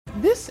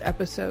This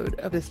episode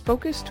of this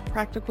Focused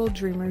Practical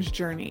Dreamer's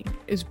Journey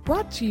is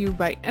brought to you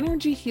by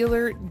energy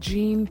healer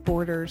Jean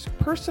Border's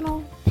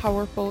personal,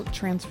 powerful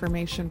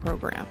transformation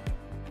program.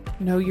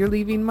 Know you're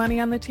leaving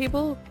money on the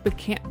table, but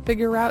can't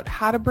figure out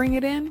how to bring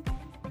it in?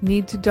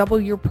 Need to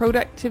double your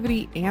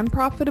productivity and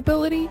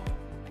profitability?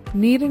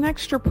 Need an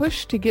extra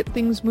push to get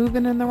things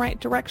moving in the right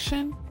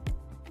direction?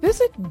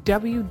 Visit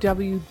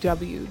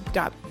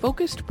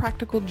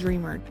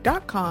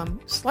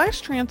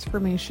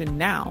www.focusedpracticaldreamer.com/transformation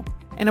now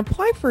and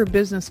apply for a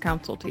business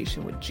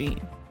consultation with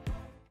Jean.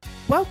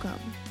 Welcome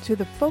to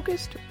the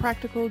Focused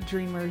Practical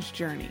Dreamer's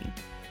Journey,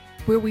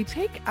 where we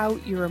take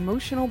out your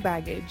emotional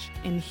baggage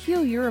and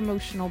heal your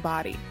emotional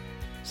body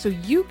so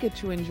you get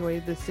to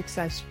enjoy the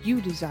success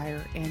you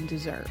desire and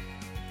deserve.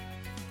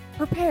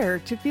 Prepare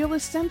to feel a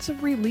sense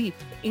of relief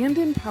and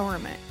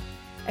empowerment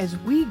as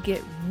we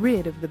get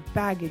rid of the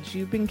baggage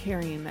you've been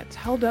carrying that's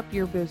held up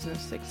your business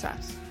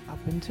success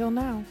up until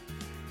now.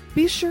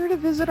 Be sure to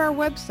visit our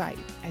website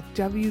at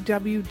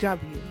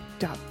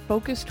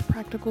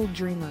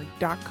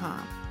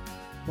www.focusedpracticaldreamer.com.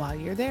 While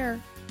you're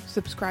there,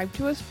 subscribe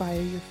to us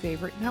via your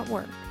favorite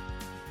network.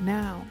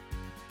 Now,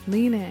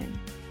 lean in,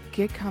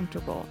 get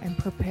comfortable, and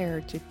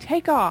prepare to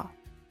take off.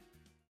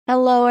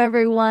 Hello,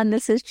 everyone.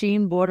 This is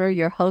Jean Border,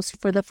 your host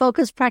for the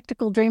Focused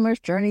Practical Dreamer's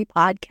Journey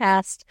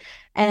podcast.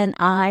 And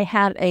I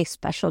have a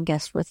special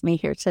guest with me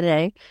here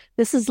today.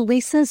 This is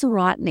Lisa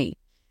Zawrotny.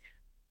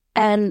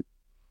 And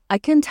I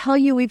can tell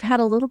you we've had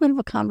a little bit of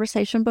a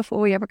conversation before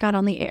we ever got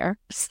on the air.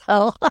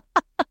 So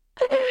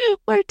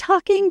we're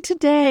talking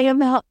today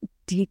about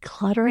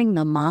decluttering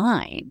the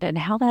mind and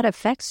how that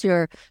affects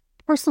your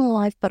personal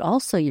life, but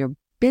also your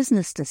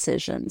business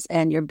decisions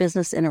and your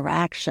business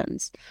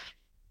interactions.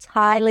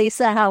 Hi,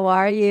 Lisa. How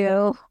are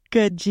you?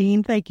 Good,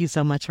 Jean. Thank you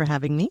so much for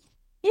having me.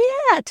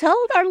 Yeah. Tell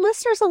our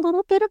listeners a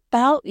little bit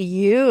about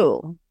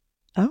you.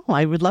 Oh,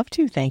 I would love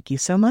to. Thank you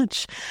so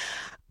much.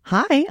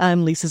 Hi,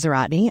 I'm Lisa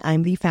Zawrotny.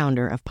 I'm the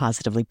founder of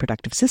Positively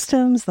Productive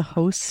Systems, the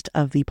host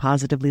of the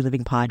Positively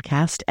Living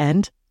podcast,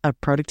 and a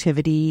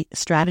productivity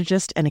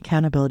strategist and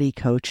accountability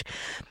coach,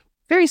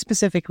 very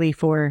specifically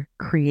for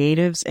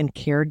creatives and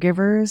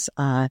caregivers.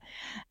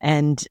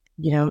 And,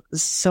 you know,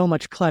 so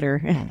much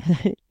clutter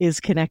is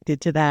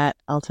connected to that.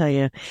 I'll tell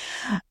you.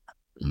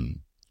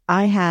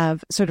 I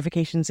have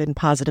certifications in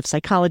positive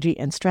psychology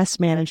and stress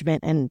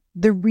management. And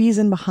the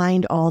reason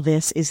behind all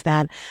this is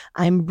that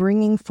I'm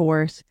bringing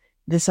forth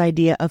this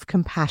idea of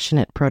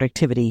compassionate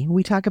productivity.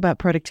 We talk about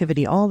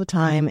productivity all the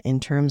time in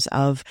terms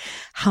of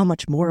how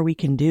much more we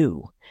can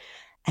do.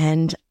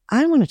 And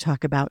I want to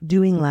talk about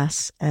doing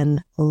less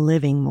and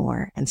living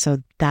more. And so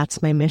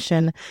that's my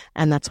mission,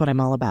 and that's what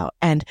I'm all about.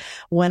 And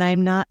when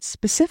I'm not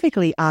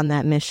specifically on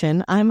that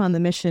mission, I'm on the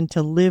mission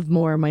to live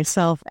more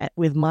myself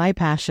with my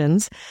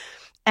passions.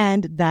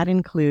 And that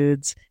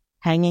includes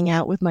hanging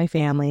out with my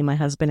family, my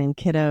husband and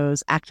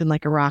kiddos, acting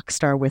like a rock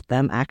star with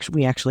them.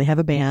 We actually have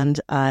a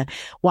band,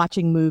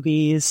 watching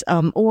movies,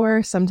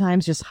 or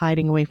sometimes just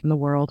hiding away from the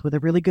world with a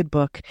really good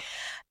book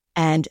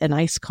and an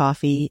iced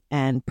coffee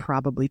and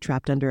probably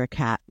trapped under a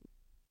cat.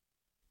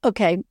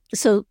 Okay.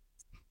 So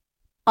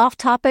off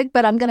topic,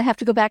 but I'm going to have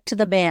to go back to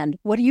the band.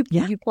 What do you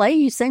play?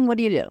 You sing? What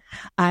do you do?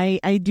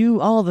 I do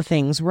all the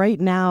things. Right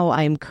now,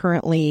 I'm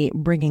currently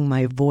bringing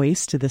my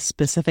voice to this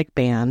specific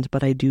band,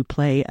 but I do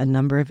play a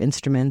number of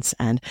instruments.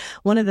 And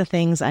one of the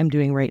things I'm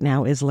doing right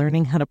now is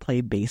learning how to play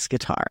bass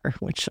guitar,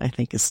 which I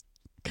think is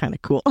kind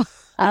of cool.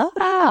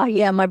 Oh,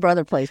 yeah. My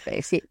brother plays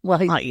bass. He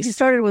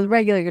started with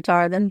regular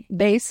guitar, then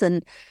bass,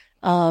 and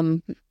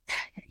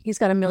he's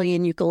got a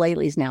million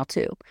ukuleles now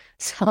too.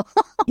 So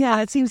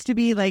yeah, it seems to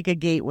be like a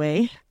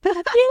gateway.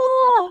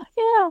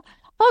 Yeah.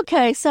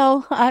 Okay,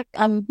 so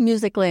I'm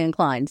musically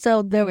inclined.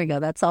 So there we go.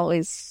 That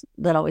always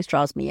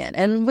draws me in.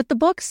 And with the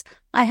books,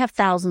 I have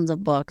thousands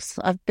of books.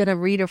 I've been a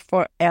reader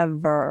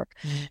forever.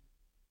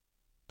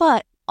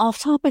 But off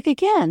topic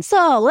again.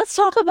 So let's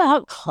talk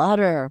about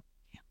clutter.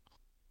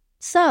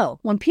 So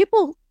when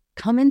people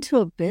come into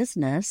a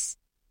business,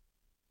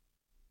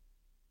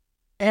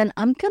 and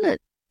I'm going to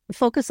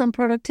focus on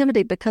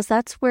productivity because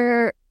that's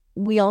where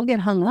we all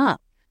get hung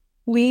up.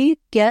 We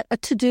get a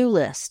to-do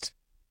list.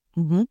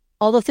 Mm-hmm.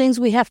 All the things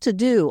we have to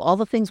do, all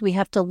the things we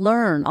have to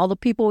learn, all the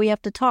people we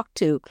have to talk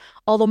to,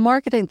 all the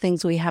marketing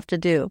things we have to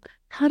do.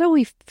 How do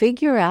we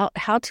figure out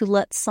how to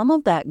let some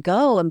of that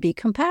go and be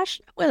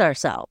compassionate with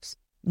ourselves?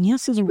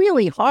 Yes, it's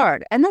really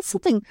hard. And that's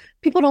something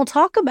people don't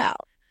talk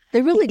about.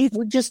 They really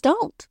just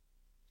don't.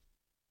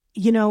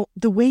 You know,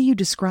 the way you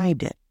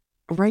described it,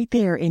 right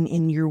there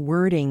in your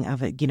wording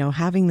of it, you know,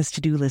 having this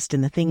to-do list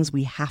and the things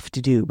we have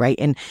to do, right?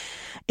 And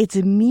it's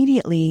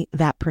immediately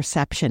that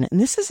perception. And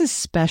this is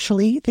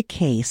especially the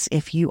case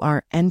if you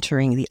are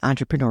entering the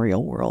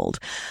entrepreneurial world,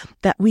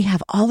 that we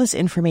have all this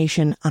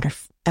information at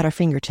our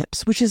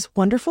fingertips, which is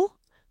wonderful,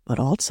 but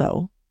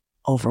also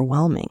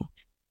overwhelming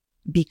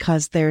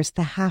because there's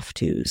the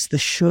have-tos, the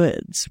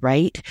shoulds,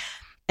 right?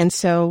 And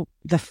so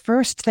the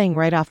first thing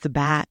right off the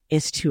bat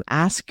is to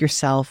ask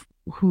yourself,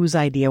 whose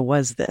idea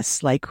was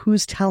this? Like,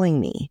 who's telling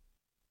me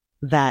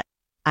that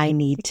I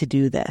need to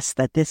do this,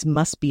 that this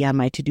must be on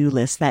my to-do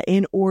list, that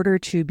in order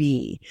to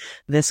be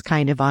this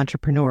kind of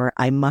entrepreneur,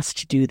 I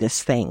must do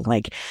this thing.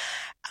 Like,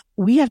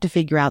 we have to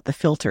figure out the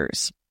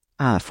filters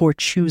for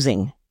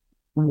choosing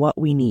what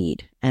we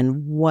need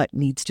and what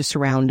needs to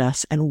surround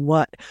us and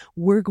what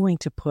we're going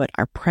to put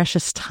our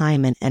precious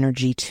time and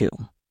energy to.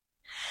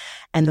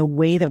 And the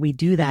way that we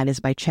do that is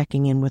by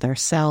checking in with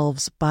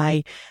ourselves,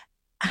 by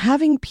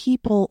having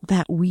people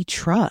that we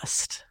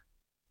trust,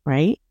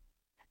 right?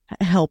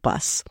 Help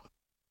us.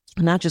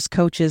 Not just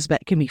coaches,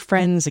 but it can be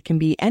friends, it can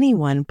be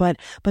anyone, but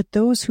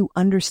those who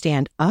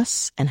understand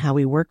us and how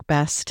we work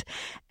best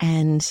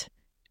and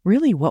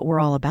really what we're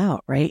all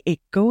about, right? It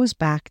goes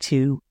back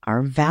to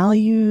our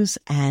values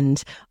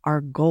and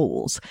our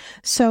goals.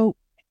 So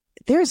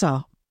there's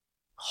a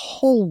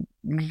whole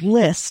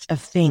list of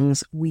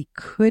things we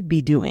could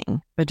be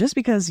doing, but just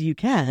because you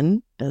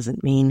can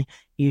doesn't mean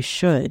you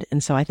should.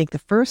 And so I think the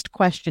first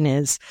question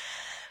is,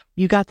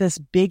 you got this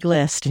big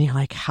list and you're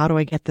like, how do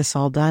I get this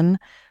all done?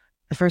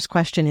 The first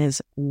question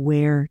is,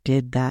 where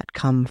did that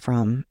come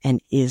from? And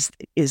is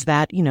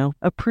that,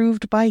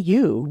 approved by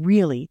you?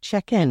 Really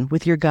check in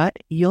with your gut.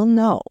 You'll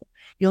know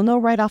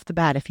right off the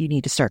bat if you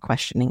need to start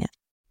questioning it.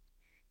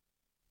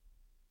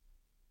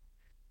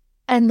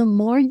 And the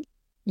more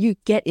you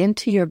get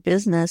into your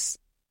business,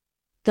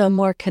 the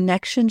more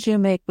connections you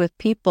make with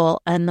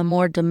people and the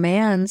more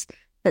demands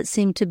that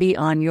seem to be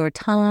on your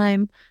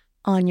time,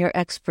 on your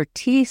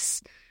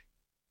expertise,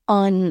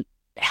 on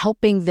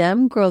helping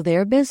them grow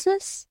their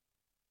business.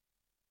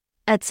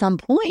 At some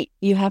point,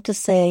 you have to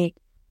say,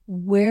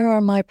 where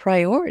are my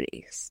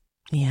priorities?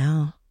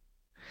 Yeah.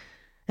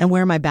 And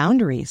where are my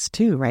boundaries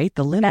too, right?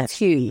 The limits. That's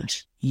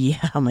huge.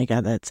 Yeah. Oh my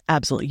God. That's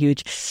absolutely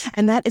huge.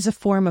 And that is a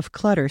form of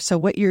clutter. So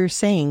what you're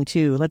saying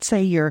too, let's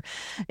say you're,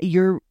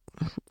 you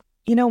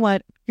know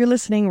what? You're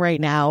listening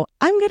right now.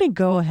 I'm going to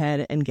go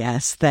ahead and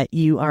guess that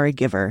you are a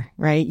giver,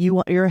 right?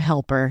 You're a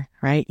helper,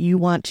 right? You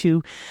want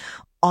to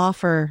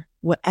offer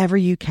whatever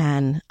you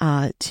can,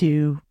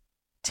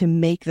 to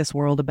make this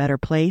world a better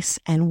place.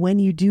 And when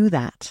you do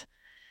that,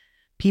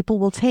 people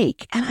will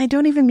take. And I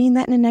don't even mean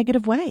that in a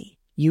negative way.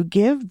 You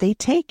give, they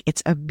take.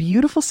 It's a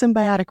beautiful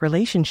symbiotic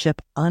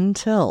relationship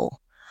until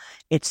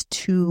it's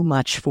too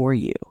much for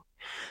you.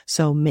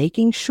 So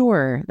making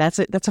sure that's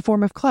a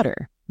form of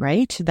clutter,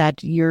 right?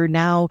 That you're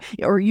now,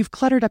 or you've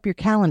cluttered up your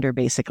calendar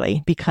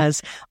basically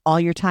because all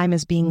your time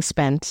is being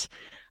spent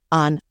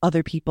on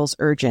other people's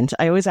urgent.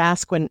 I always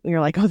ask when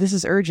you're like, oh, this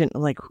is urgent.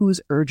 I'm like, whose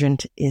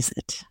urgent is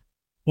it?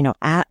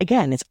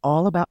 Again, it's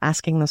all about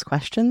asking those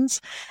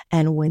questions.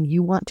 And when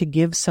you want to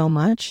give so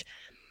much,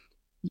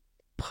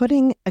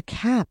 putting a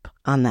cap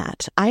on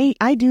that. I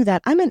do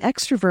that. I'm an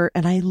extrovert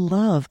and I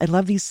love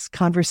these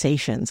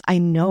conversations. I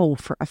know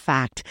for a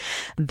fact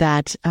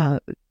that,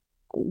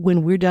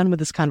 when we're done with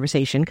this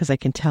conversation, because I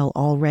can tell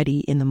already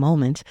in the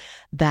moment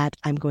that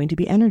I'm going to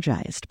be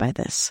energized by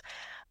this,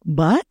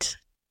 but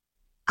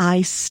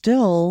I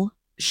still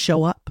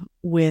show up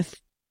with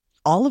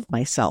all of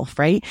myself,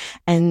 right?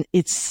 And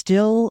it's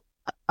still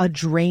a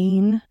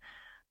drain,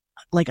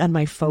 like on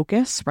my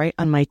focus, right?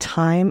 On my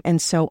time.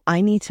 And so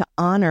I need to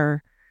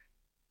honor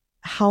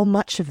how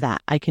much of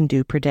that I can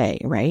do per day,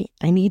 right?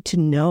 I need to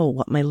know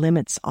what my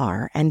limits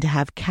are and to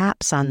have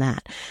caps on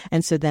that.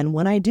 And so then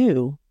when I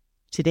do,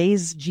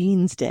 today's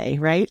jeans day,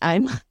 right?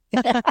 I'm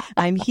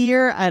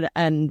here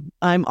and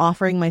I'm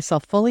offering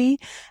myself fully.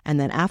 And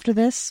then after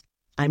this,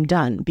 I'm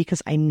done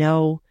because I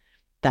know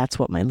that's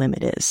what my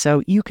limit is.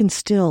 So you can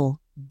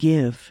still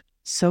give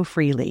so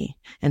freely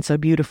and so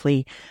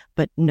beautifully,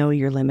 but know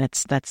your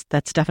limits. That's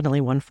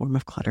definitely one form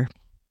of clutter.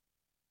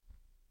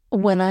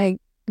 When I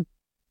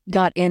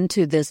got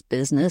into this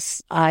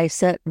business, I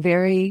set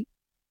very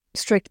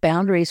strict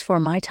boundaries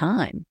for my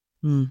time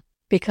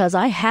because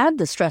I had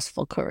the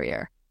stressful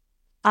career.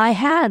 I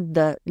had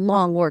the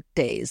long work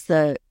days,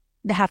 the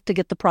have to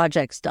get the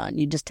projects done.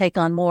 You just take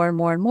on more and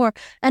more and more.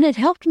 And it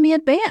helped me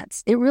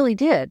advance. It really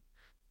did.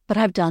 But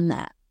I've done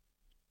that.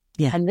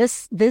 Yeah. And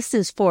this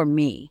is for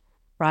me,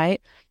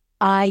 right?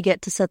 I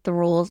get to set the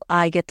rules.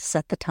 I get to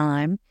set the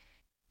time.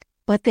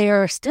 But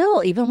there are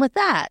still, even with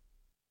that,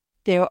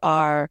 there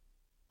are,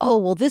 oh,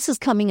 well, this is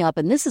coming up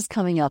and this is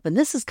coming up and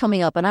this is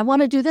coming up and I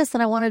want to do this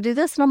and I want to do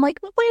this. And I'm like,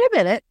 well, wait a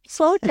minute,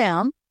 slow it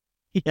down.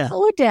 Yeah.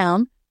 Slow it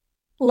down.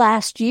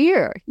 Last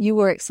year, you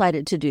were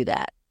excited to do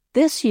that.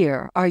 This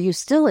year, are you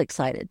still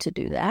excited to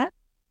do that?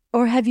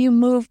 Or have you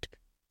moved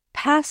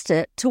past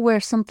it to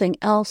where something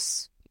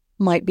else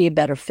might be a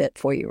better fit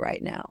for you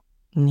right now?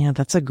 Yeah,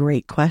 that's a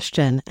great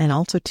question. And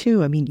also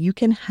too, I mean, you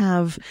can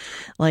have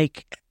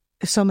like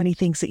so many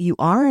things that you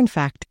are in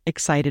fact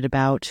excited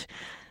about,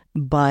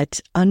 but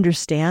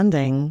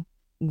understanding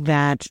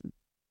that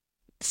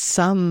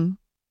some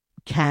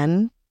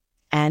can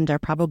and are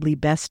probably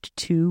best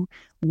to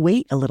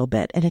wait a little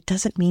bit. And it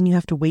doesn't mean you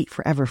have to wait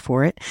forever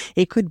for it.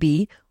 It could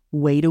be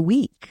wait a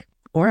week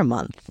or a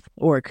month,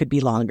 or it could be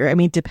longer. I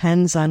mean, it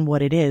depends on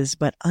what it is,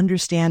 but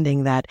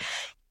understanding that,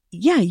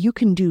 yeah, you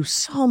can do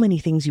so many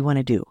things you want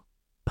to do,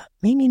 but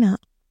maybe not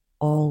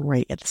all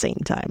right at the same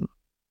time.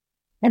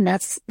 And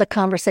that's the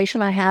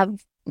conversation I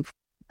have.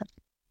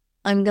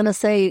 I'm going to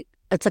say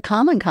it's a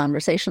common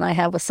conversation I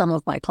have with some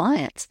of my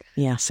clients.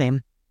 Yeah,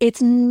 same.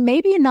 It's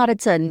maybe not,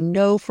 it's a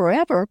no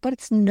forever, but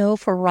it's no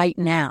for right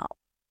now.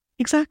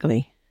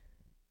 Exactly.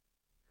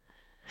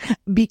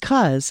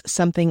 Because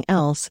something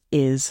else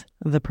is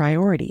the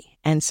priority.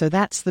 And so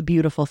that's the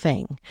beautiful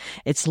thing.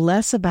 It's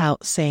less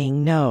about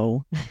saying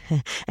no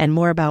and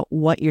more about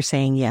what you're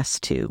saying yes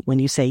to. When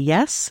you say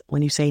yes,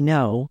 when you say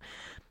no,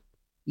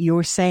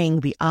 you're saying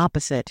the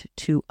opposite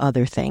to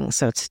other things.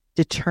 So it's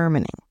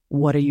determining,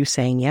 what are you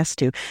saying yes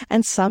to?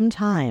 And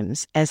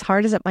sometimes, as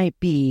hard as it might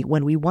be,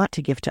 when we want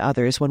to give to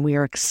others, when we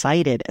are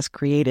excited as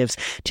creatives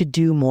to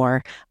do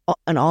more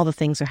and all the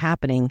things are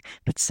happening,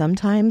 but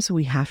sometimes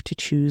we have to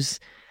choose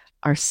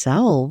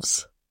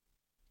ourselves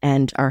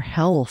and our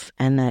health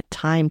and that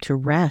time to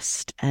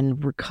rest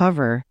and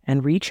recover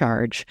and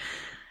recharge.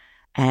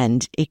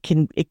 And it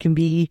can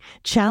be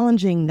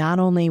challenging not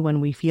only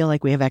when we feel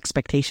like we have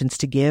expectations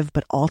to give,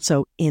 but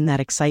also in that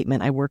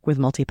excitement. I work with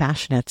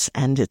multi-passionates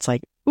and it's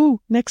like, ooh,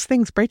 next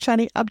things, bright,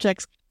 shiny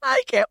objects.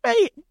 I can't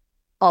wait.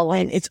 Oh,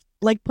 and it's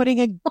like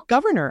putting a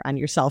governor on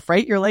yourself,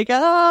 right? You're like,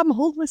 I'm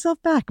holding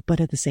myself back. But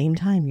at the same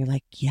time, you're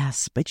like,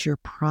 yes, but you're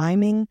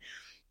priming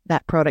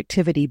that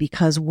productivity,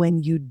 because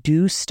when you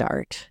do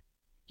start,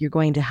 you're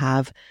going to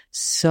have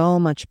so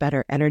much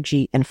better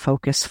energy and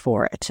focus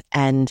for it.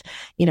 And,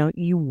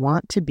 you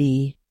want to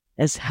be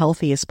as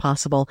healthy as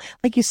possible.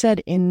 Like you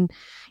said, in,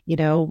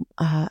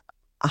 a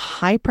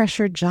high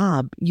pressure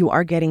job, you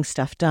are getting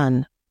stuff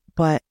done,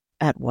 but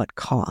at what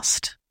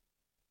cost?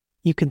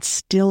 You can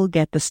still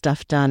get the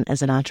stuff done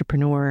as an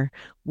entrepreneur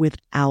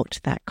without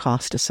that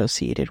cost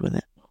associated with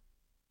it.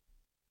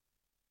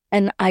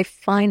 And I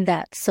find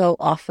that so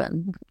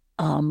often,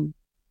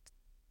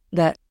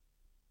 that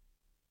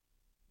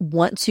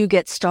once you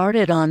get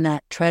started on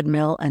that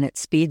treadmill and it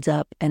speeds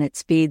up and it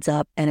speeds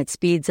up and it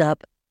speeds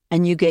up,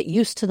 and you get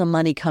used to the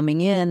money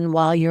coming in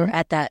while you're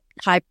at that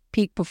high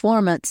peak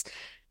performance,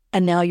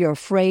 and now you're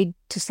afraid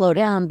to slow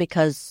down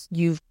because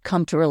you've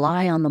come to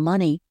rely on the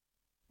money,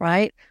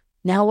 right?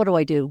 Now what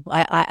do?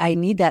 I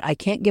need that. I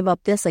can't give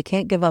up this. I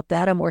can't give up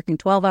that. I'm working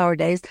 12-hour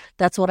days.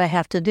 That's what I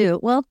have to do.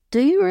 Well,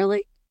 do you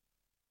really?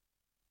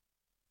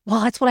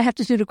 Well, that's what I have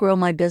to do to grow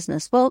my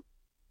business. Well,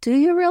 do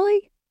you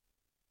really?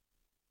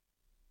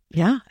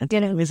 Yeah, it's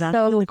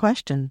exactly the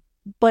question.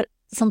 But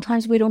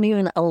sometimes we don't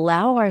even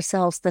allow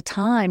ourselves the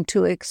time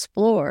to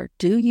explore.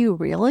 Do you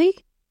really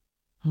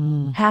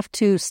have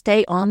to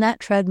stay on that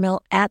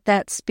treadmill at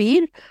that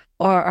speed?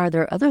 Or are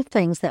there other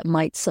things that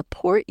might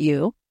support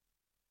you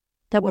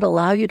that would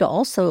allow you to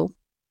also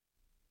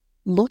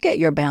look at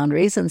your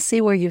boundaries and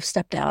see where you've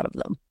stepped out of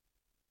them?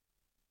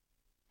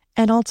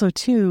 And also,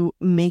 too,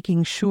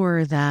 making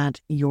sure that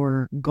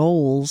your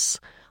goals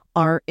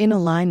are in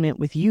alignment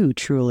with you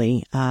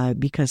truly,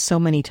 because so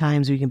many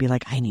times we can be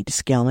like, I need to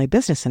scale my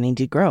business. I need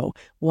to grow.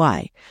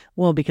 Why?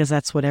 Well, because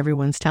that's what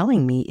everyone's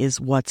telling me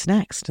is what's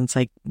next. And it's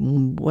like,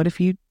 what if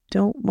you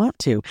don't want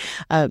to?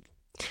 I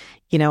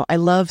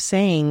love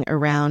saying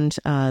around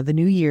the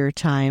New Year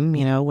time,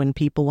 when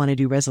people want to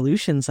do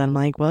resolutions, I'm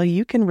like, well,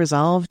 you can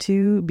resolve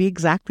to be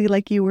exactly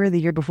like you were the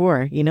year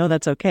before.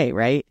 That's okay,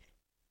 right?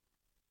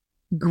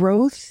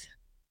 Growth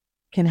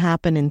can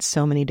happen in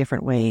so many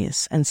different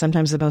ways. And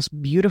sometimes the most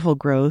beautiful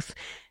growth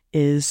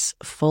is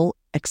full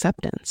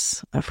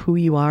acceptance of who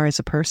you are as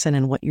a person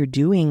and what you're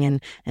doing,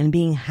 and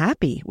being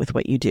happy with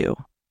what you do.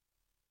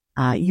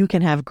 You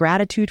can have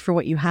gratitude for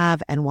what you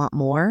have and want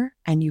more.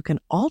 And you can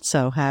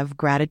also have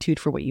gratitude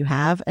for what you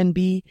have and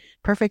be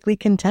perfectly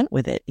content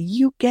with it.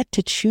 You get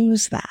to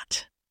choose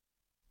that.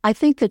 I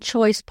think the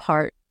choice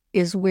part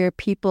is where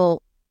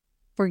people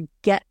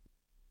forget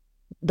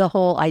the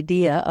whole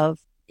idea of,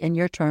 in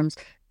your terms,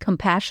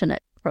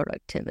 compassionate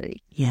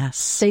productivity.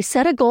 Yes. They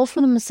set a goal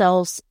for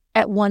themselves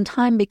at one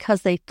time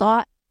because they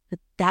thought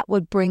that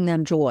would bring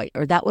them joy,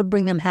 or that would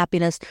bring them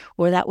happiness,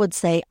 or that would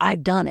say,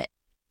 I've done it.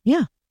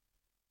 Yeah.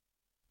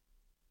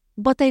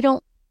 But they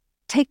don't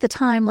take the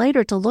time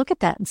later to look at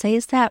that and say,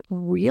 is that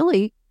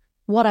really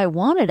what I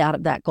wanted out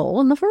of that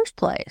goal in the first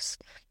place?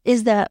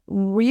 Is that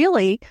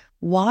really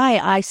why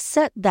I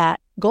set that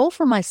goal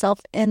for myself?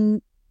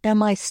 And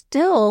am I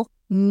still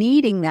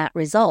needing that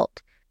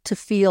result to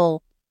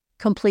feel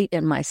complete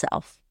in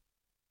myself?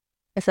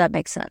 If that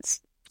makes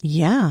sense.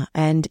 Yeah.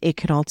 And it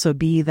can also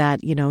be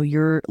that,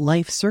 your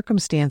life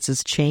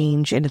circumstances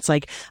change, and it's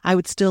like, I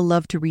would still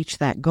love to reach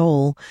that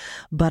goal,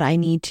 but I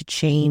need to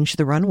change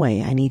the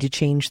runway. I need to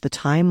change the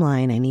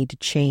timeline. I need to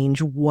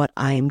change what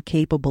I'm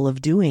capable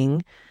of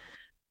doing.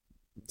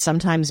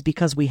 Sometimes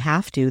because we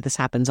have to. This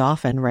happens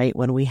often, right?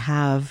 When we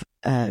have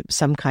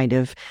some kind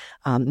of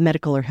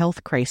medical or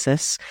health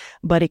crisis,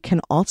 but it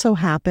can also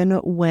happen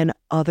when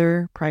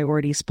other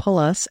priorities pull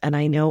us. And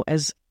I know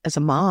as a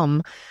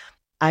mom,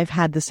 I've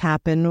had this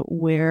happen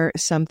where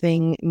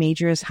something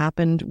major has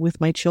happened with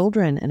my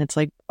children. And it's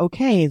like,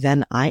 okay,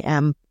 then I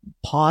am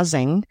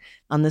pausing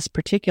on this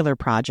particular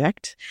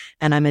project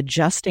and I'm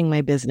adjusting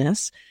my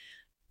business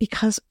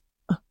because,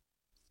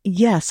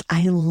 yes,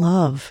 I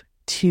love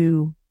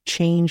to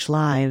change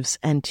lives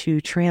and to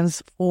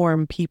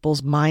transform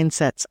people's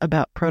mindsets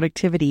about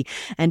productivity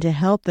and to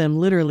help them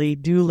literally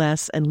do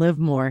less and live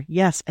more.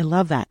 Yes, I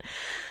love that.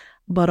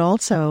 But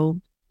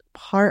also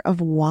part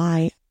of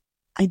why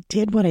I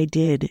did what I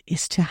did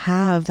is to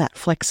have that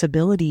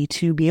flexibility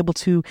to be able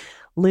to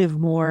live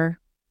more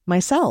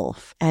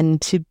myself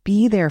and to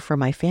be there for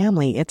my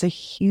family. It's a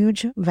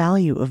huge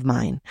value of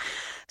mine.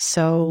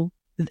 So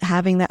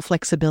having that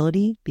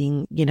flexibility,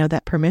 being,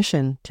 that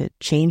permission to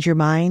change your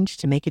mind,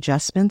 to make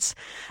adjustments,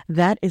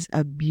 that is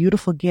a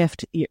beautiful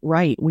gift.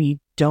 Right. We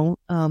don't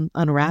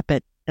unwrap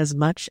it as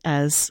much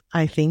as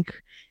I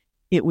think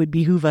it would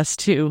behoove us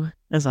to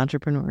as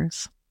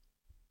entrepreneurs.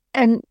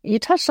 And you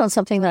touched on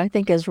something that I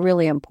think is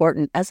really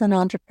important. As an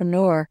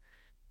entrepreneur,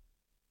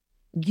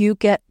 you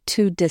get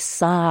to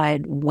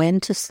decide when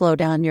to slow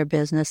down your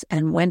business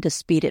and when to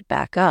speed it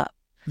back up.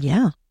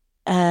 Yeah.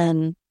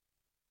 And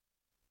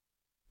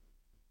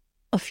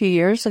a few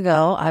years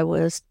ago, I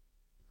was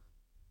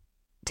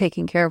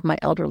taking care of my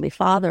elderly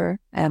father.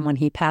 And when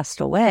he passed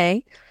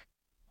away,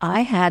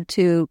 I had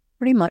to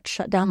pretty much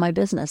shut down my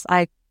business.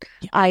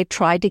 I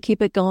tried to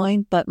keep it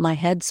going, but my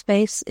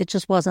headspace, it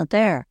just wasn't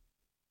there.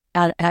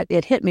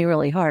 It hit me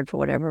really hard for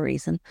whatever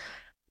reason.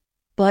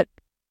 But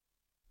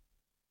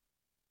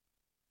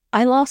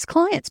I lost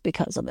clients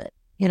because of it.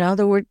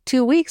 There were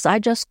 2 weeks I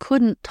just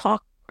couldn't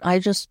talk. I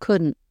just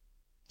couldn't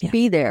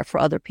be there for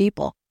other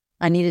people.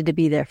 I needed to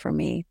be there for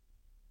me.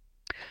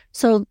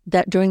 So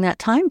that during that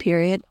time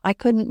period, I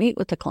couldn't meet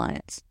with the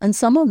clients. And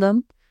some of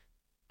them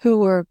who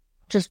were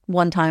just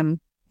one time,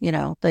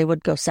 they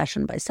would go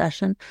session by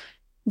session.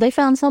 They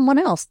found someone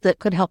else that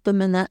could help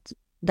them in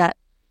that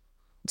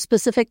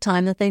specific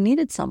time that they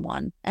needed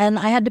someone. And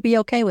I had to be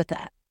okay with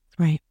that.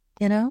 Right.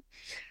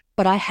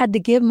 But I had to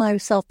give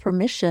myself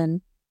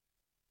permission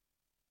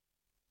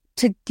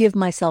to give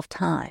myself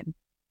time.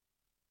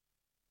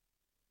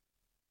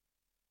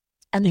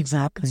 And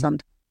exactly.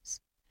 Sometimes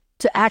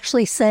to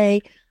actually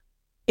say,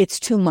 it's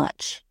too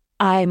much.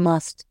 I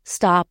must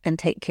stop and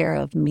take care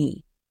of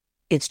me.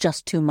 It's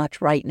just too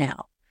much right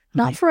now.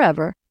 Not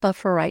forever, but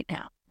for right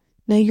now.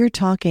 Now you're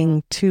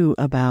talking too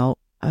about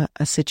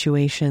a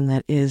situation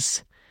that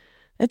it's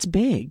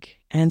big.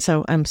 And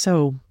so I'm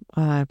so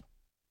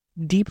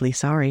deeply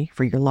sorry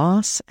for your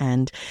loss,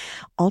 and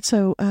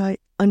also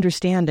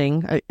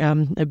understanding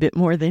a bit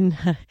more than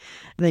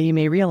you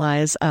may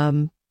realize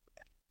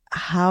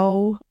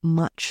how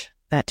much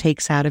that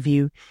takes out of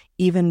you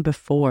even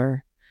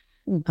before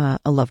a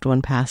loved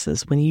one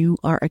passes. When you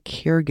are a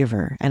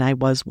caregiver, and I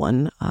was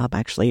one,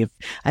 actually,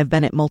 I've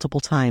been it multiple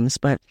times,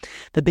 but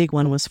the big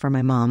one was for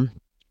my mom.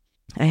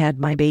 I had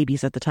my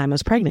babies at the time. I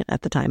was pregnant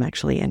at the time,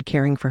 actually, and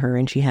caring for her,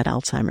 and she had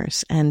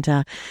Alzheimer's. And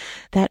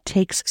that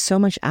takes so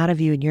much out of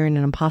you, and you're in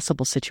an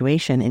impossible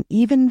situation. And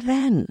even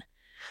then,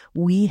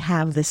 we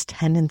have this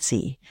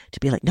tendency to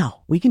be like,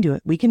 no, we can do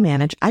it. We can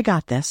manage. I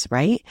got this,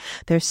 right?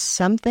 There's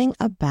something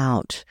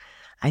about,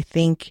 I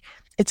think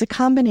it's a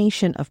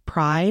combination of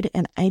pride.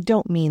 And I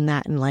don't mean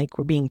that in like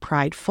we're being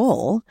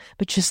prideful,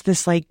 but just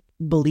this like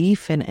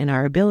belief in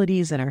our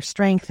abilities and our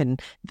strength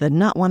and the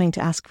not wanting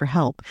to ask for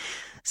help.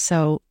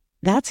 So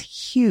that's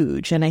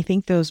huge. And I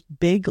think those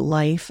big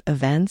life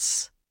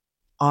events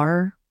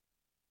are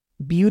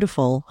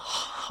beautiful,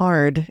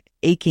 hard,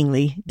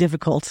 achingly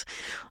difficult,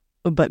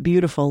 but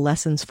beautiful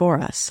lessons for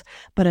us.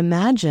 But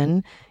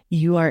imagine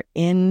you are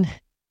in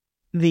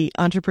the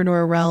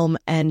entrepreneur realm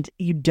and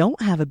you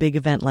don't have a big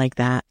event like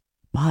that,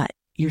 but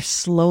you're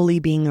slowly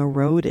being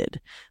eroded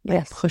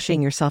by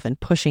pushing yourself and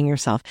pushing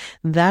yourself.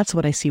 That's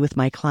what I see with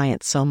my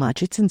clients so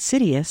much. It's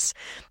insidious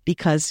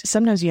because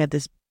sometimes you have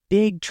this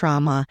big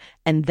trauma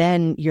and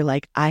then you're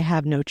like, I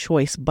have no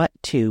choice but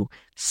to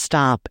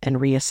stop and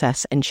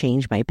reassess and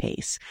change my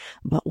pace.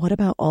 But what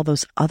about all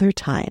those other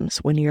times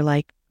when you're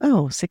like,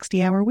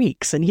 60-hour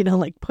weeks and,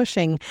 like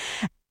pushing?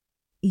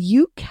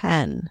 You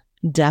can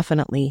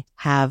definitely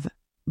have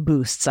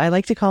boosts. I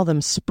like to call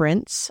them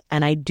sprints,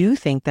 and I do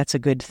think that's a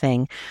good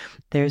thing.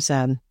 There's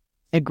a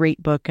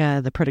great book,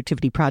 The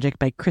Productivity Project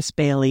by Chris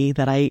Bailey,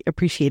 that I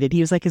appreciated.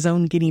 He was like his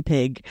own guinea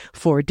pig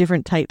for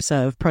different types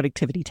of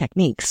productivity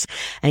techniques.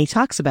 And he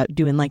talks about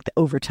doing like the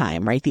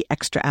overtime, right? The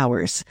extra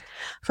hours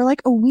for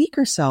like a week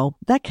or so.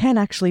 That can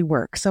actually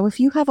work. So if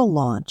you have a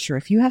launch or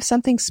if you have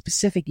something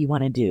specific you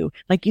want to do,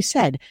 like you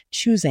said,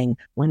 choosing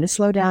when to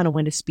slow down and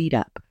when to speed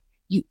up,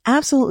 you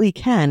absolutely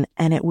can,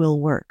 and it will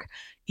work.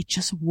 It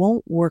just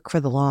won't work for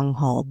the long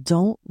haul.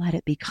 Don't let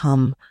it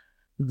become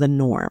the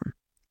norm.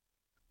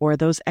 Or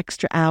those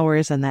extra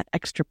hours and that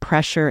extra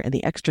pressure and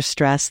the extra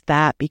stress,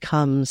 that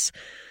becomes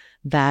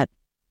that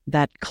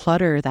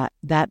clutter,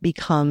 that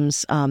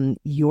becomes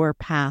your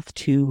path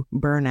to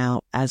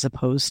burnout as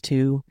opposed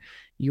to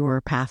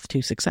your path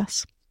to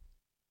success.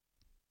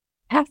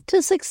 Path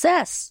to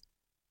success.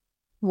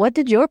 What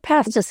did your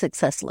path to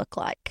success look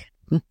like?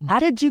 How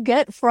did you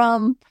get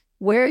from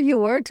where you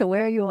were to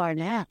where you are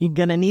now? You're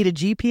going to need a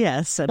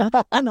GPS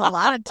and a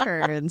lot of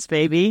turns,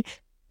 baby.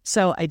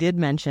 So I did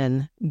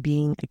mention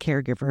being a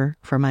caregiver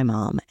for my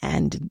mom,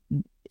 and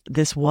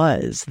this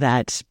was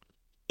that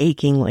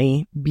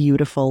achingly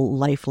beautiful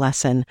life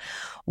lesson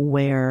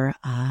where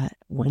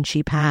when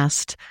she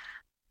passed,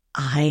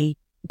 I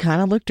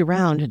kind of looked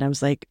around and I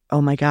was like,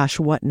 oh my gosh,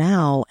 what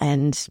now?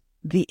 And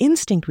the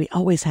instinct we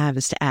always have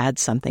is to add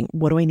something.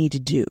 What do I need to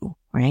do?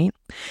 Right?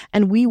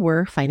 And we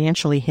were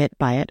financially hit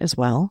by it as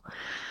well.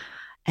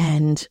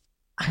 And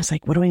I was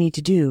like, what do I need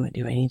to do?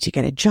 Do I need to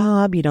get a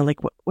job? Like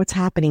what's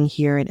happening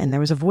here? And there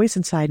was a voice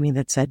inside me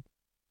that said,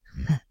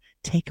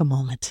 take a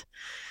moment,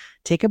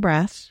 take a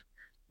breath.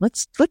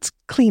 Let's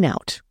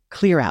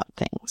clear out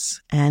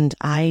things. And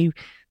I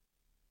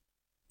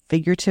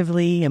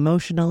figuratively,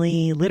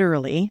 emotionally,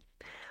 literally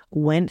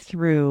went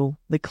through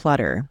the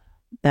clutter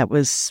that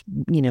was,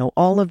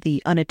 all of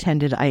the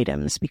unattended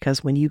items,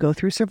 because when you go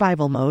through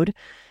survival mode,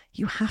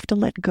 you have to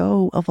let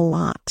go of a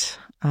lot.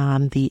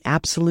 The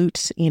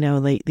absolute,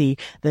 the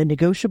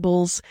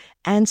negotiables,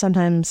 and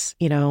sometimes,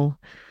 the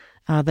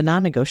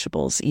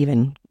non-negotiables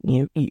even,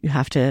 you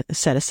have to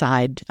set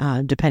aside,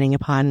 depending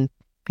upon,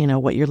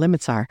 what your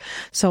limits are.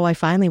 So I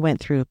finally went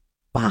through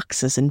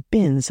boxes and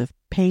bins of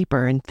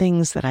paper and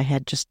things that I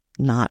had just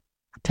not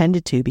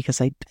tended to because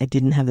I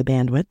didn't have the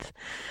bandwidth.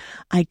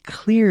 I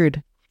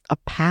cleared a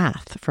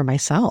path for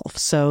myself.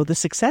 So the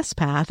success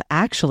path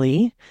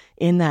actually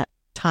in that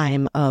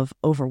time of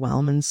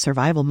overwhelm and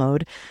survival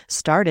mode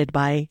started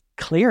by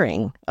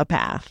clearing a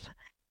path.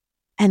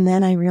 And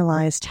then I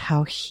realized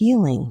how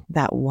healing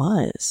that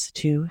was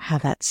to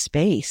have that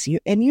space. You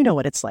know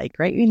what it's like,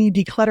 right? When you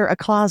declutter a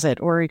closet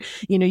or,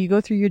 you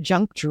go through your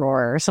junk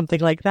drawer or something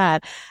like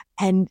that.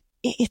 And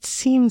it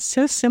seems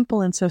so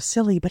simple and so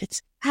silly, but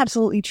it's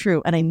absolutely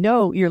true. And I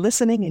know you're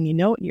listening and you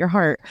know it in your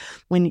heart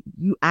when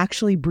you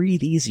actually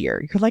breathe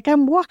easier. You're like,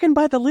 I'm walking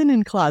by the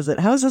linen closet.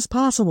 How is this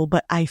possible?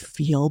 But I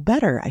feel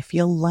better. I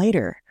feel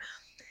lighter.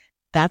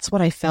 That's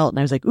what I felt. And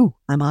I was like, ooh,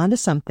 I'm onto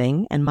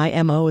something. And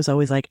my MO is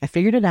always like, I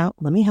figured it out.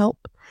 Let me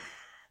help.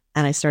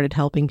 And I started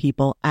helping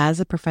people as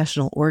a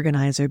professional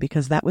organizer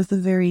because that was the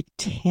very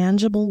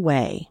tangible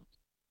way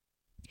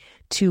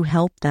to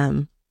help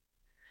them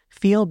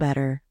feel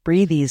better,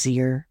 breathe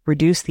easier,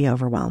 reduce the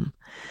overwhelm.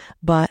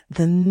 But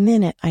the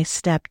minute I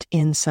stepped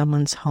in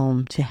someone's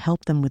home to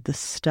help them with the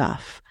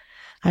stuff,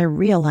 I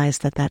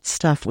realized that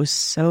stuff was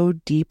so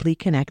deeply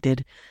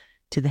connected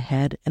to the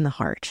head and the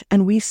heart.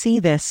 And we see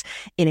this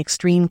in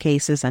extreme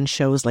cases on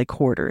shows like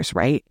Hoarders,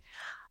 right?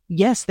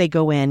 Yes, they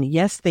go in.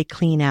 Yes, they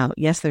clean out.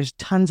 Yes, there's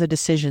tons of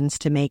decisions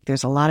to make.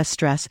 There's a lot of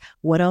stress.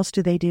 What else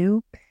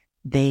do?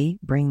 They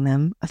bring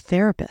them a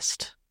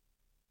therapist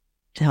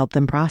to help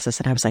them process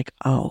it. I was like,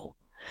 oh,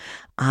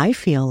 I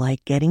feel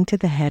like getting to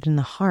the head and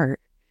the heart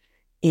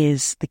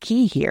is the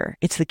key here.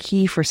 It's the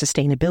key for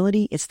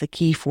sustainability. It's the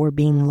key for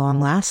being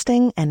long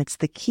lasting. And it's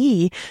the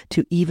key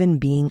to even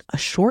being a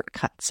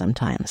shortcut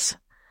sometimes.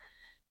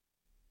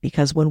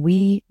 Because when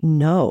we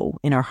know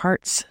in our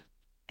hearts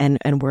and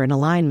we're in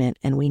alignment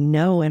and we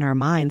know in our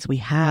minds we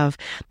have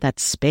that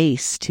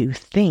space to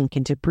think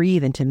and to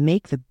breathe and to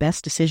make the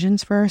best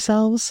decisions for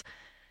ourselves,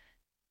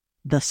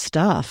 the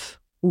stuff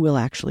will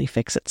actually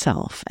fix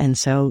itself. And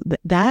so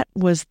that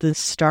was the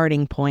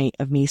starting point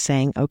of me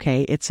saying,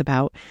 okay, it's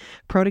about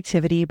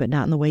productivity, but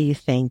not in the way you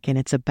think. And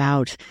it's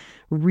about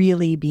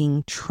really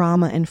being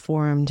trauma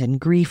informed and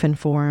grief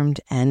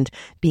informed and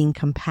being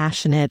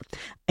compassionate.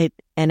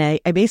 I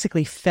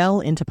basically fell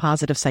into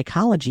positive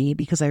psychology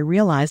because I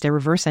realized I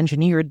reverse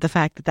engineered the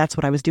fact that that's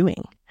what I was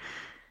doing.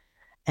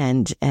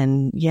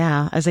 And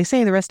yeah, as I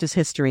say, the rest is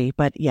history.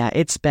 But yeah,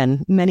 it's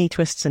been many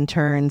twists and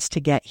turns to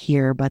get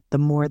here. But the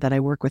more that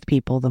I work with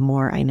people, the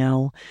more I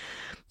know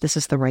this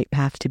is the right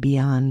path to be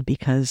on,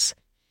 because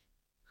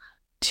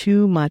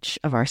too much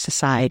of our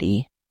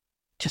society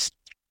just,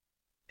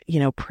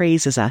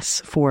 praises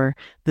us for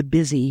the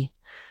busy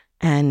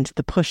and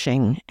the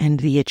pushing and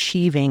the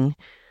achieving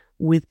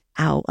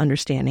without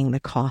understanding the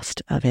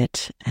cost of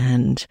it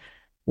and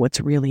what's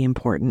really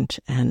important.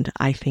 And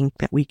I think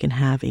that we can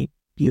have a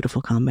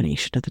beautiful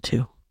combination of the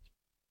two.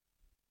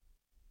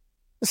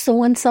 So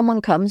when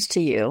someone comes to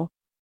you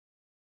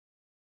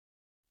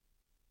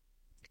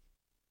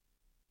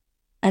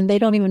and they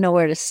don't even know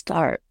where to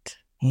start.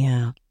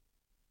 Yeah.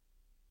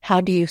 How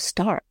do you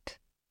start?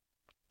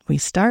 We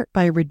start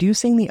by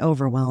reducing the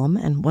overwhelm.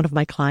 And one of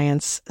my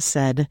clients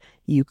said,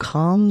 you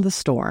calm the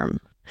storm.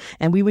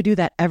 And we would do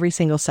that every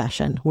single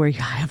session where I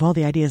have all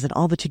the ideas and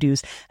all the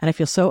to-dos and I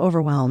feel so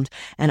overwhelmed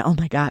and oh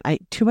my God,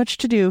 too much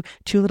to do,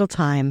 too little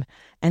time.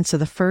 And so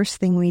the first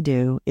thing we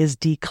do is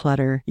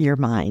declutter your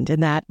mind.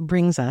 And that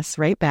brings us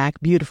right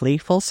back beautifully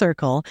full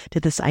circle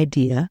to this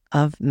idea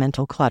of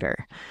mental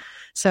clutter.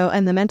 So,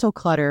 and the mental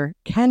clutter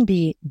can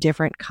be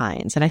different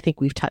kinds. And I think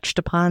we've touched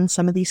upon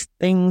some of these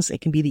things.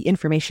 It can be the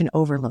information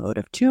overload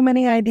of too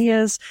many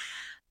ideas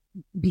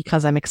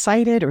because I'm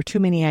excited, or too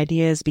many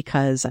ideas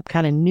because I'm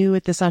kind of new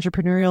at this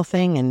entrepreneurial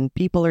thing and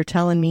people are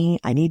telling me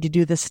I need to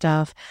do this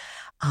stuff.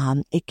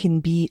 It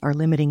can be our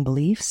limiting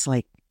beliefs,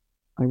 like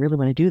I really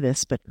want to do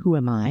this, but who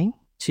am I?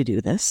 to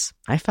do this.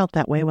 I felt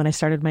that way when I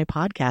started my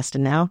podcast,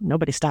 and now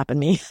nobody's stopping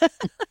me.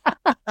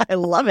 I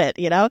love it,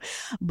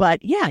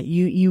 but yeah,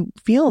 you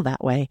feel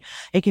that way.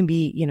 It can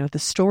be, the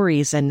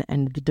stories and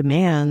the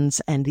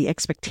demands and the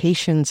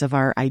expectations of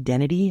our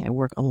identity. I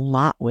work a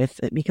lot with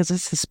it because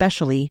it's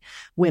especially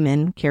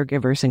women,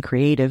 caregivers and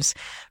creatives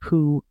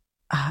who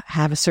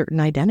have a certain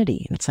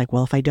identity. And it's like,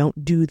 well, if I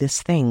don't do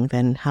this thing,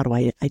 then how do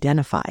I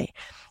identify?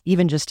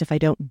 Even just if I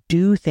don't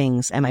do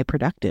things, am I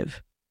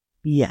productive?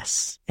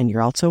 Yes. And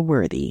you're also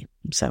worthy.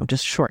 So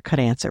just shortcut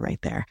answer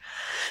right there.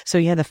 So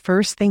yeah, the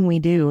first thing we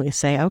do is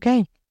say,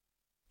 okay,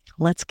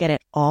 let's get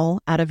it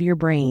all out of your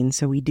brain.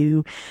 So we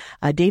do,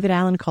 David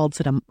Allen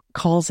calls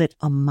it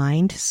a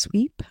mind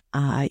sweep.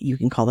 You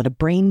can call it a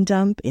brain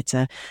dump. It's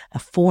a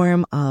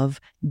form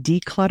of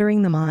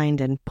decluttering the mind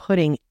and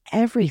putting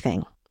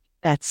everything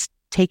that's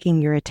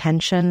taking your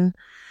attention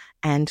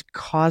and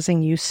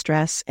causing you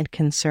stress and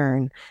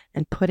concern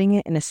and putting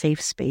it in a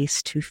safe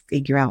space to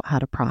figure out how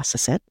to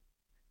process it.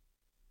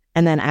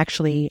 And then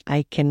actually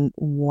I can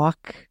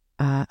walk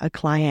a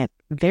client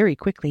very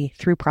quickly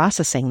through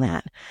processing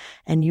that.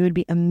 And you would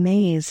be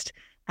amazed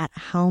at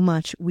how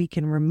much we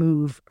can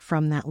remove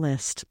from that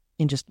list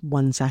in just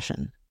one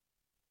session.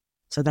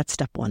 So that's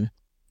step one.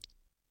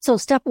 So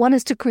step one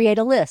is to create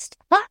a list.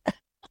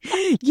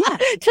 Yeah.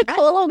 To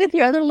go along with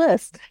your other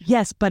list.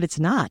 Yes, but it's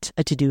not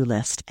a to-do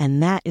list.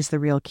 And that is the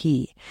real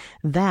key.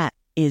 That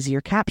is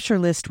your capture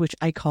list, which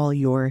I call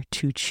your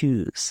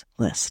to-choose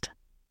list.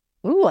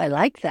 Ooh, I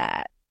like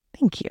that.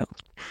 Thank you.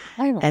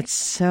 That's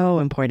so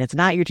important. It's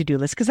not your to-do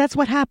list because that's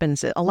what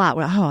happens a lot.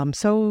 Oh, I'm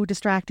so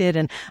distracted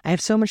and I have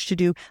so much to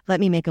do. Let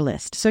me make a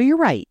list. So you're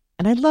right.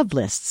 And I love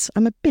lists.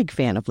 I'm a big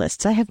fan of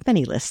lists. I have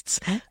many lists,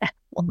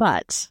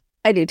 but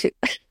I do too.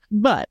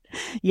 But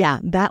yeah,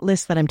 that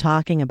list that I'm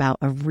talking about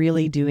of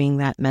really doing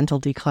that mental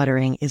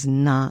decluttering is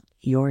not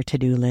your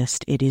to-do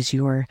list. It is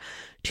your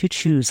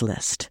to-choose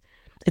list.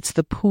 It's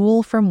the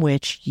pool from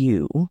which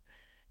you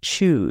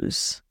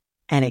choose.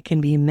 And it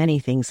can be many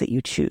things that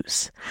you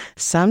choose.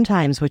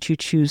 Sometimes what you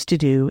choose to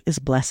do is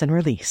bless and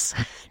release,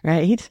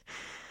 right?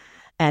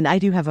 And I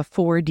do have a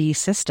 4D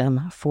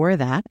system for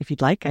that. If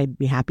you'd like, I'd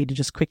be happy to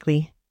just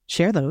quickly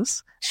share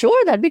those.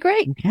 Sure, that'd be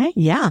great. Okay.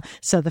 Yeah.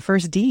 So the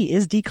first D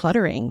is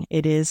decluttering.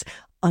 It is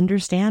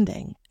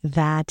understanding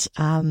that,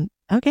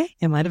 okay,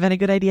 it might have been a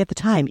good idea at the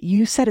time.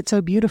 You said it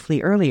so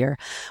beautifully earlier,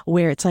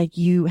 where it's like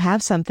you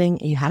have something,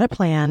 you had it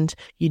planned,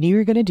 you knew you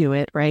were going to do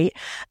it, right?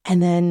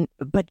 And then,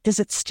 but does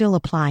it still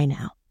apply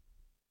now?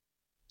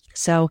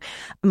 So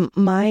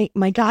my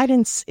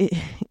guidance,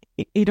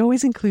 it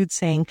always includes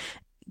saying,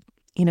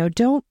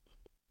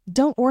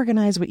 don't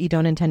organize what you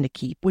don't intend to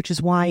keep, which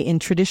is why in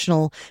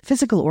traditional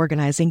physical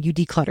organizing, you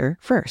declutter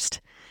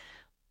first.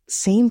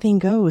 Same thing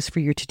goes for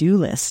your to-do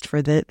list,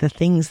 for the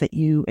things that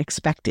you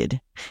expected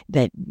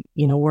that,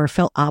 or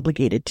felt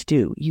obligated to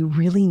do. You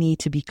really need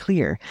to be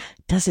clear.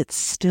 Does it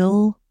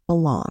still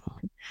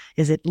belong?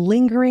 Is it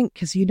lingering?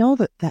 Because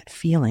that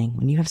feeling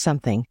when you have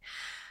something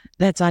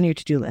that's on your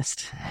to-do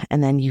list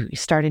and then you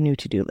start a new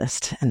to-do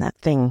list and that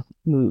thing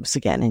moves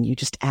again and you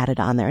just add it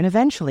on there. And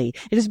eventually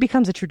it just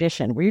becomes a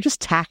tradition where you're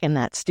just tacking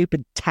that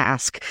stupid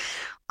task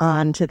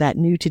onto that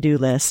new to-do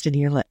list. And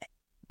you're like,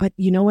 but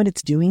you know what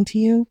it's doing to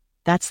you?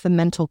 That's the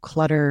mental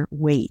clutter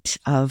weight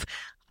of,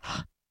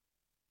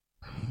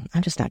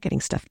 I'm just not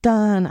getting stuff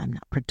done. I'm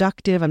not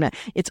productive.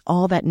 It's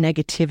all that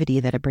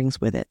negativity that it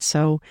brings with it.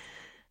 So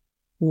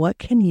what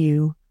can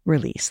you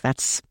release?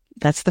 That's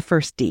the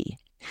first D.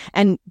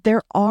 And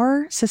there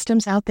are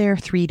systems out there,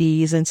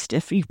 3Ds and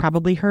stuff. You've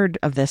probably heard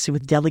of this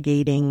with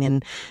delegating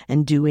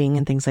and doing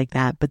and things like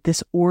that. But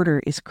this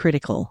order is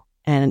critical.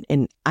 And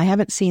I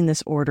haven't seen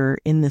this order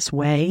in this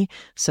way.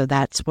 So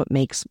that's what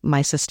makes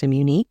my system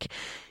unique,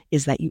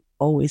 is that you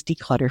always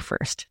declutter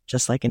first,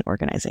 just like in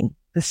organizing.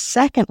 The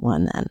second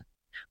one then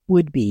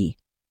would be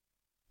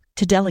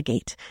to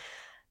delegate.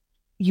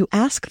 You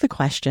ask the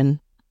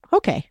question,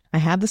 okay, I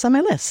have this on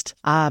my list.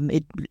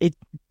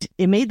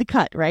 It made the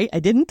cut, right? I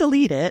didn't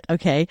delete it.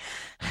 Okay.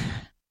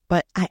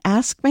 But I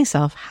ask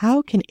myself,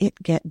 how can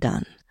it get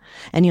done?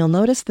 And you'll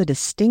notice the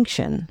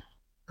distinction,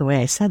 the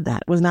way I said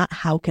that, was not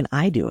how can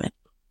I do it?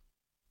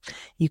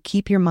 You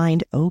keep your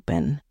mind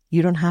open.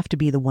 You don't have to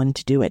be the one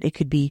to do it. It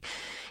could be,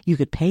 you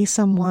could pay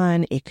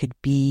someone. It could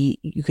be,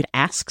 you could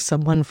ask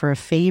someone for a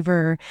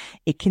favor.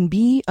 It can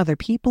be other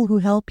people who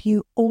help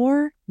you,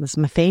 or, this is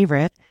my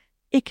favorite,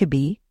 it could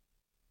be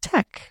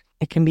tech.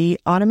 It can be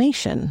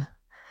automation.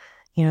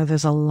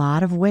 There's a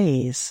lot of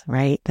ways,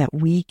 right, that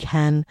we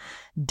can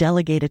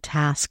delegate a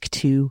task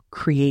to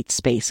create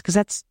space, because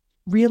that's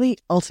really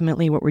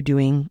ultimately what we're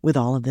doing with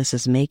all of this,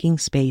 is making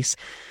space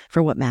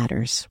for what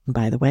matters. And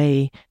by the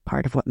way,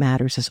 part of what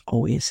matters is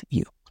always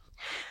you.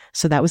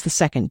 So that was the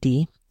second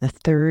D. The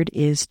third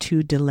is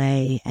to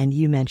delay. And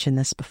you mentioned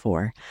this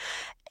before.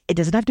 It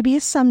doesn't have to be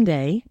a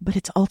someday, but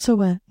it's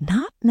also a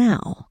not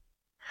now.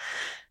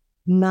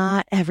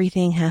 Not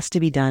everything has to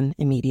be done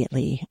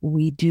immediately.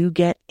 We do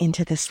get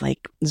into this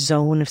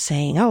zone of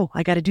saying, oh,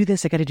 I got to do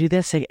this. I got to do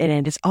this.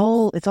 And it's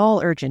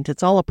all urgent.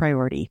 It's all a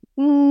priority.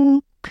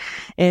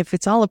 If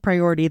it's all a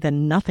priority,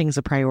 then nothing's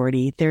a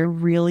priority. There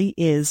really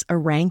is a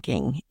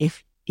ranking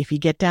if you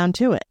get down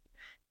to it.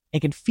 It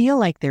can feel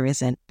like there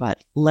isn't,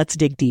 but let's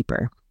dig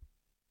deeper.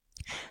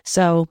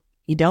 So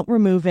you don't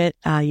remove it,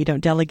 you don't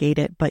delegate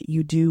it, but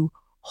you do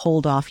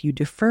hold off, you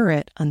defer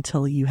it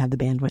until you have the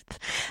bandwidth.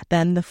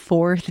 Then the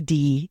fourth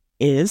D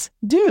is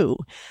do.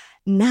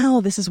 Now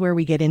this is where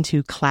we get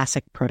into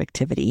classic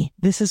productivity.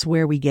 This is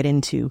where we get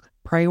into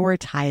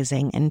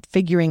prioritizing and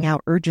figuring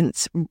out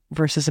urgent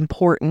versus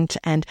important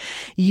and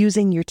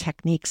using your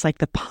techniques like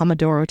the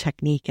Pomodoro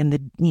technique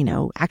and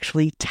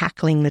actually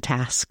tackling the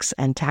tasks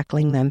and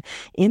tackling them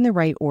in the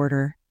right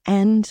order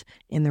and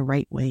in the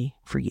right way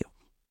for you.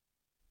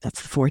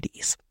 That's the 4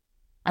 Ds.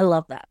 I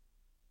love that.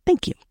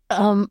 Thank you.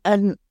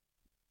 And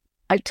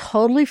I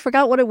totally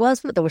forgot what it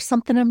was, but there was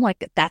something I'm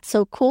like, that's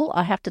so cool.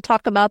 I have to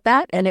talk about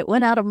that. And it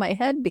went out of my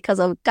head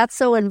because I got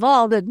so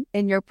involved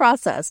in your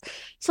process.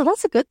 So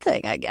that's a good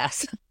thing, I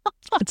guess.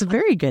 It's a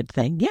very good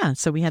thing. Yeah.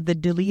 So we had the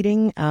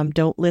deleting,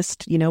 don't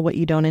list, what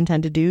you don't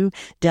intend to do,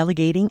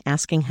 delegating,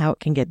 asking how it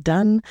can get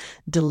done,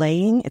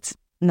 delaying. It's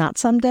not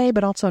someday,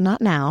 but also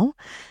not now.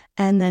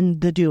 And then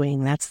the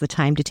doing, that's the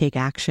time to take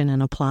action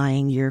and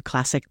applying your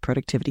classic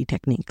productivity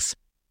techniques.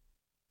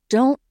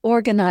 Don't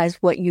organize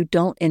what you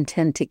don't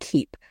intend to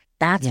keep.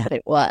 That's what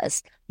it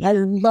was. I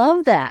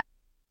love that.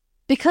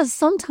 Because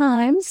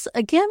sometimes,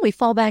 again, we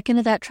fall back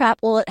into that trap.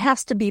 Well, it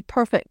has to be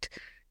perfect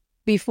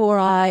before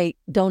I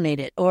donate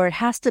it. Or it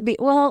has to be,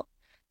 well,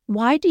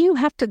 why do you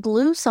have to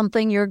glue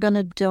something you're going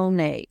to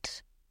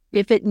donate?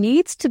 If it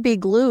needs to be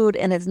glued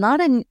and it's not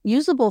in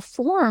usable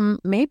form,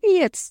 maybe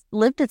it's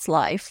lived its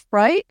life,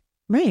 right?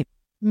 Right.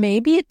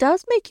 Maybe it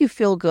does make you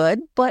feel good,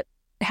 but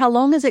how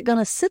long is it going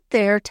to sit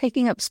there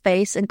taking up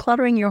space and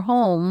cluttering your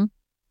home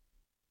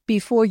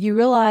before you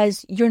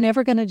realize you're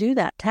never going to do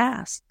that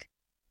task?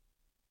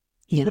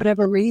 For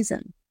whatever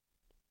reason.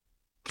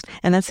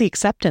 And that's the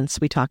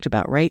acceptance we talked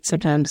about, right?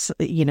 Sometimes,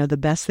 the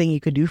best thing you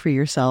could do for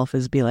yourself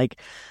is be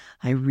like,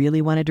 I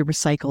really wanted to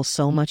recycle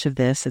so much of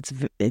this.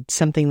 It's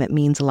something that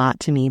means a lot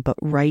to me. But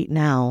right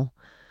now,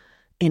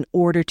 in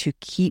order to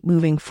keep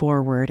moving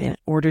forward, in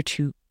order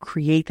to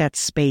create that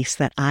space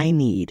that I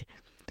need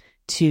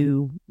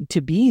to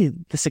be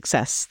the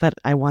success that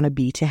I want to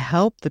be, to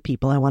help the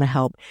people I want to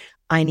help,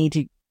 I need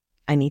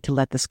to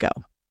let this go.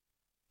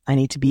 I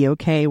need to be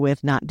okay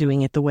with not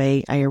doing it the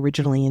way I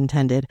originally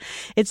intended.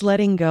 It's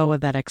letting go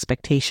of that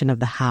expectation of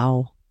the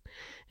how.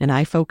 And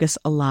I focus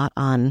a lot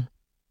on,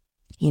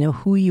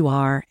 who you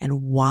are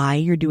and why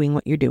you're doing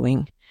what you're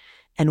doing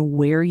and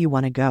where you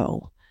want to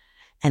go.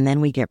 And then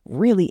we get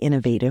really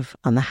innovative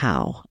on the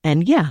how.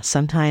 And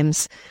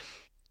sometimes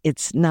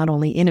it's not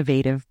only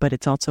innovative, but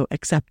it's also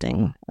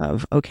accepting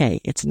of, okay,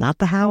 it's not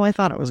the how I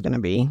thought it was going to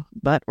be,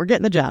 but we're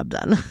getting the job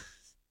done.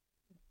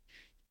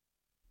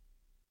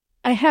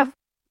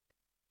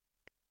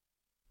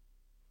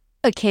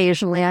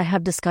 Occasionally I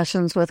have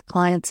discussions with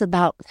clients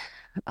about,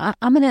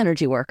 I'm an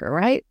energy worker,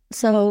 right?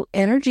 So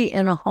energy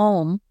in a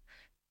home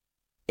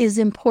is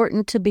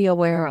important to be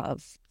aware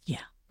of.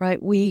 Yeah.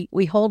 Right? We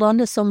hold on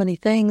to so many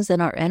things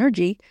and our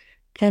energy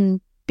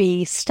can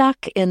be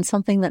stuck in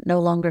something that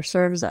no longer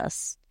serves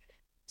us.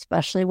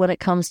 Especially when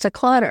it comes to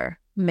clutter.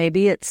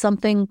 Maybe it's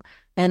something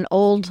an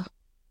old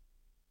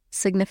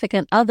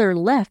significant other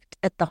left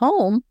at the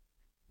home,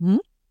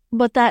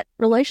 but that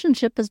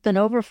relationship has been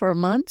over for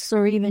months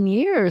or even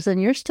years, and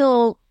you're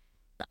still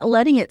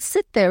letting it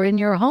sit there in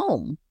your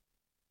home.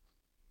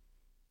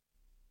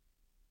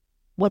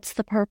 What's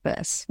the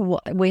purpose?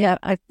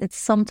 It's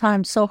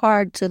sometimes so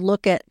hard to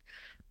look at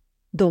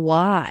the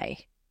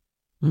why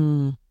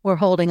we're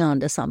holding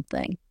on to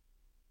something.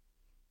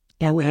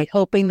 Are we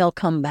hoping they'll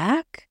come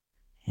back?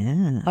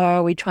 Yeah. Or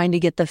are we trying to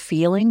get the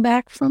feeling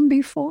back from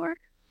before?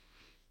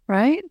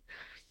 Right?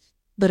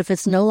 But if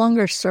it's no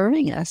longer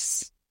serving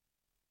us,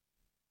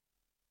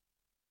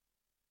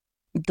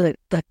 the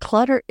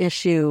clutter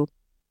issue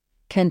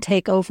can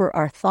take over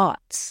our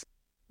thoughts,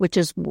 which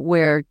is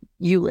where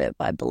you live,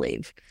 I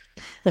believe.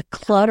 The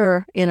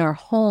clutter in our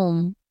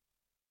home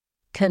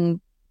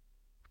can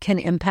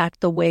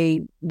impact the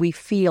way we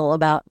feel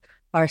about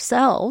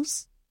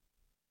ourselves.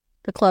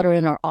 The clutter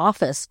in our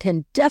office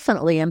can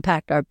definitely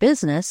impact our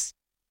business,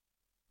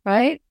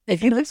 right?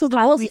 If you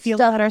we feel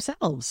about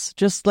ourselves,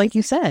 just like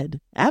you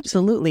said.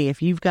 Absolutely.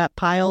 If you've got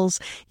piles,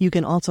 you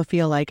can also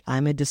feel like,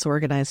 I'm a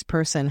disorganized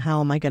person. How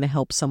am I going to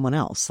help someone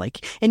else?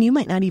 And you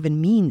might not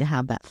even mean to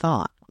have that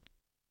thought,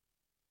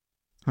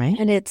 right?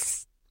 And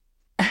it's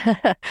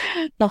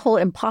the whole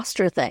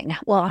imposter thing.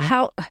 Well,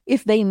 how,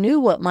 if they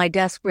knew what my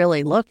desk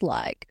really looked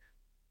like,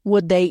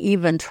 would they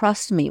even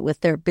trust me with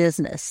their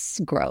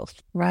business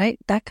growth, right?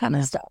 That kind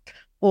of stuff.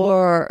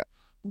 Or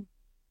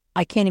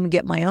I can't even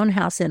get my own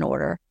house in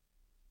order.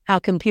 How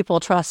can people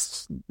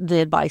trust the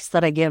advice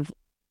that I give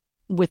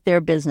with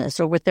their business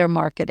or with their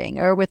marketing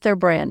or with their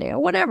branding or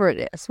whatever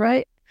it is,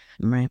 right?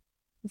 Right.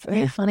 It's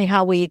very funny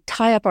how we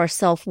tie up our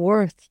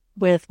self-worth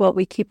with what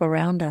we keep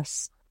around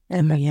us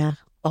and the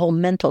whole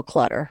mental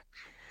clutter.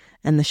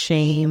 and the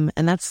shame.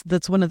 And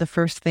that's one of the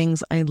first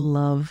things I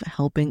love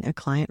helping a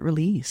client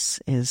release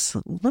is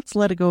let's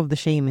let it go of the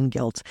shame and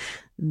guilt.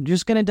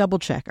 Just going to double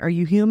check. Are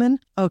you human?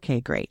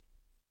 Okay, great.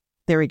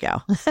 There we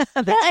go.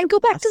 Yeah, and go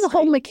back to the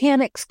whole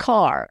mechanic's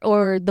car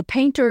or the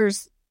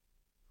painter's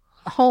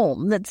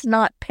home that's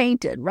not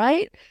painted,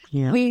 right?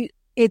 Yeah.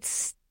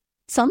 It's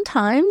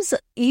sometimes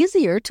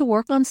easier to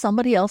work on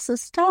somebody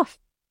else's stuff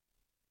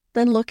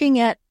than looking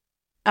at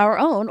our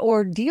own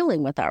or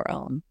dealing with our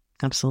own.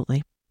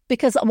 Absolutely.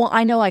 Because, well,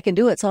 I know I can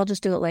do it, so I'll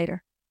just do it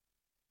later.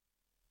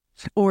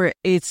 Or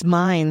it's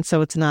mine,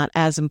 so it's not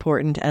as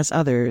important as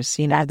others.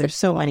 There's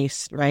so many,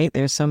 right?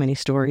 There's so many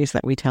stories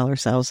that we tell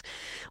ourselves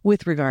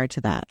with regard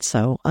to that.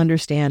 So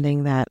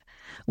understanding that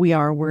we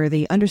are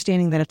worthy,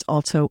 understanding that it's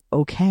also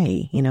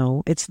okay.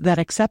 It's that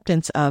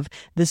acceptance of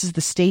this is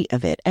the state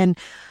of it. And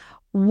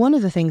one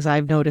of the things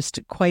I've noticed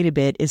quite a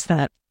bit is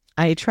that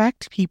I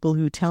attract people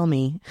who tell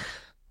me,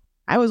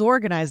 I was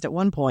organized at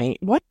one point.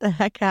 What the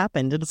heck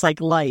happened? And it's like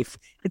life.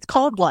 It's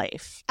called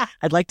life.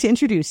 I'd like to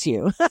introduce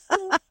you.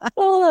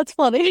 Oh, that's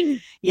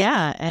funny.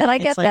 Yeah. And I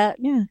get that.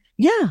 Yeah.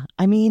 Yeah.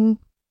 I mean,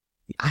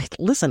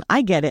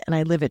 I get it and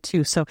I live it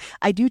too. So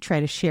I do try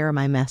to share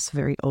my mess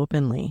very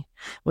openly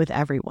with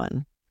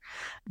everyone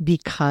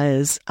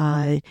because,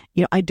 I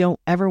don't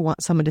ever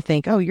want someone to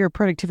think, oh, you're a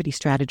productivity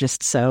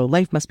strategist, so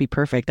life must be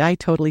perfect. I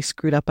totally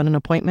screwed up on an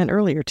appointment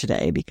earlier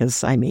today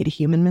because I made a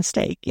human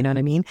mistake. You know what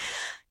I mean?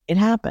 It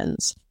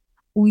happens.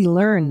 We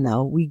learn,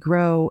 though. We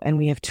grow and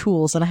we have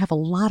tools. And I have a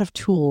lot of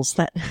tools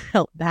that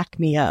help back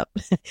me up.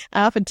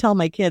 I often tell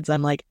my kids,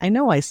 I'm like, I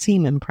know I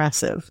seem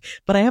impressive,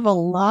 but I have a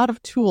lot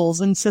of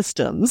tools and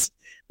systems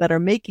that are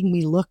making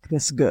me look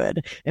this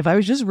good. If I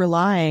was just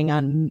relying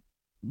on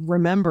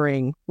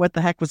remembering what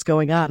the heck was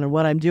going on and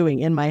what I'm doing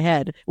in my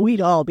head,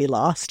 we'd all be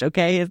lost.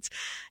 Okay. It's,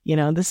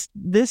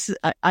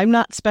 I'm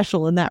not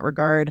special in that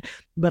regard,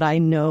 but I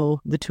know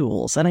the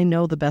tools and I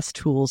know the best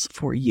tools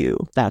for you.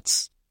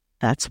 That's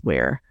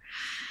where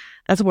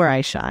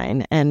I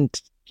shine.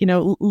 And,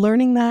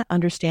 learning that,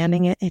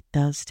 understanding it, it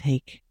does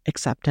take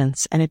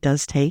acceptance and it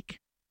does take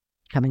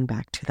coming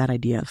back to that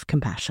idea of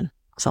compassion,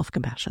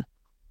 self-compassion.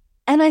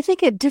 And I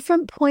think at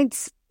different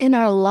points in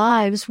our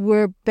lives,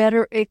 we're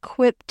better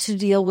equipped to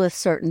deal with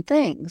certain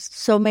things.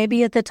 So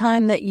maybe at the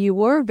time that you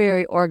were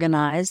very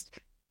organized,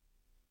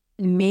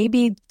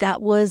 maybe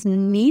that was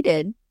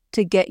needed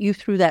to get you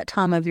through that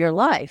time of your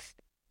life.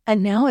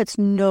 And now it's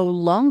no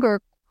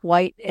longer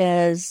quite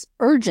as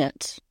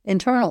urgent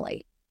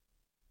internally,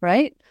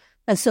 right?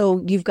 And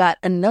so you've got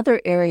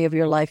another area of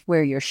your life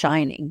where you're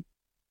shining.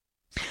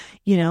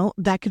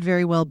 That could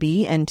very well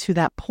be. And to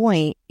that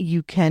point,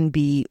 you can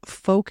be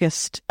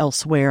focused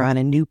elsewhere on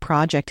a new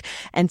project.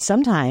 And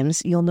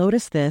sometimes you'll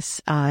notice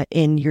this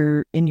in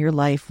your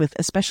life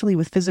especially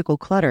with physical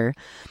clutter.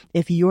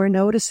 If you're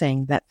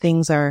noticing that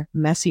things are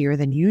messier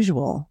than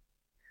usual,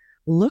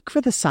 look for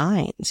the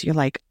signs. You're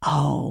like,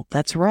 oh,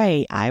 that's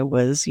right.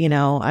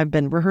 I've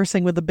been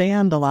rehearsing with the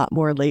band a lot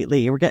more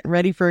lately. We're getting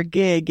ready for a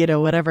gig,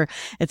 whatever.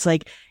 It's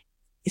like,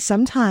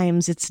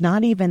 sometimes it's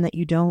not even that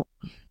you don't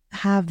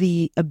have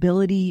the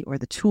ability or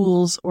the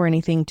tools or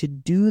anything to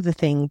do the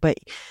thing, but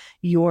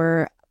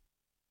you're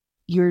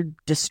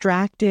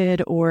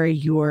distracted or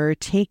you're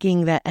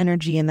taking that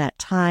energy and that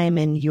time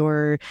and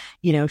you're,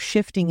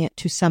 shifting it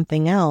to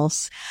something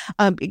else.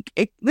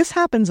 This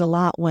happens a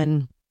lot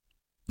when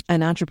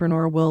an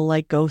entrepreneur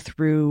will go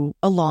through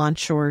a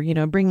launch or,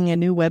 bringing a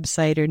new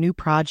website or new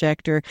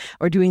project or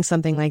doing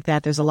something like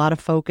that. There's a lot of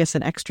focus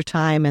and extra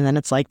time. And then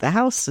it's like the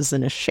house is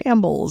in a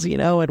shambles,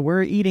 and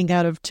we're eating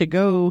out of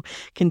to-go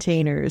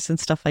containers and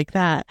stuff like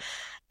that.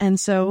 And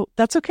so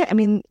that's okay. I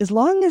mean, as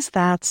long as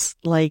that's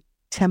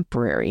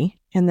temporary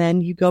and then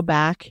you go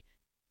back,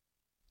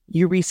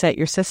 you reset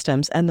your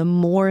systems. And the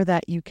more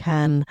that you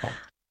can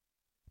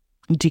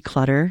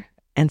declutter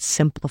and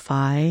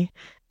simplify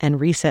and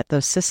reset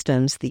those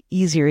systems, the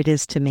easier it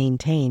is to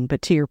maintain.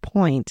 But to your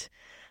point,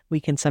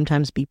 we can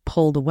sometimes be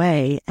pulled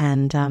away.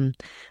 And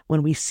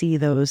when we see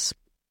those,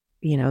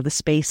 the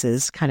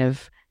spaces kind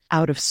of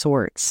out of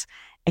sorts,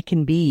 it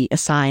can be a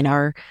sign.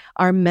 Our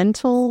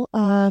mental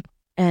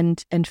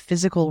and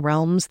physical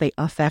realms, they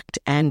affect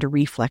and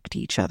reflect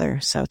each other.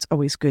 So it's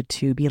always good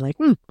to be like,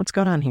 what's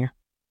going on here?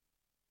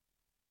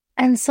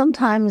 And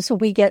sometimes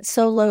we get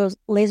so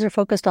laser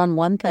focused on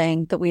one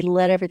thing that we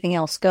let everything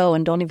else go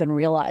and don't even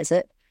realize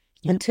it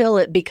until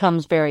it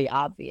becomes very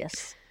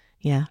obvious.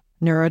 Yeah.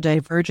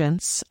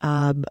 Neurodivergence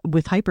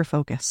with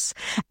hyperfocus.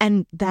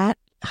 And that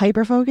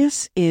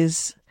hyperfocus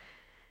is,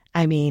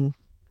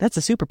 that's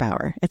a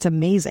superpower. It's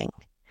amazing.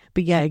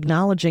 But yeah,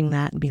 acknowledging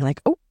that and being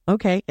like, oh,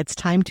 okay, it's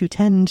time to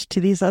tend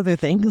to these other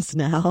things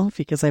now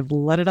because I've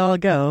let it all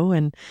go.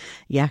 And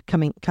yeah,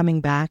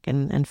 coming back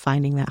and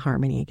finding that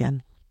harmony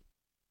again.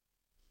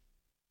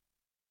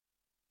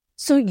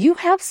 So you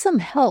have some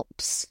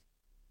helps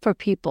for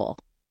people.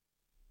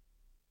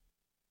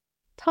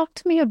 Talk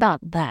to me about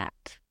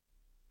that.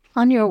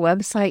 On your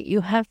website, you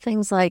have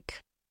things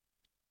like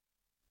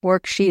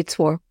worksheets,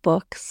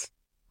 workbooks.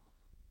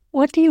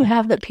 What do you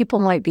have that people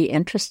might be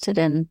interested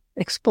in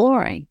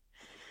exploring?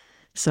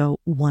 So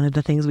one of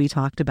the things we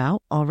talked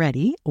about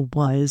already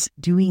was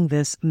doing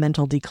this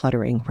mental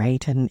decluttering,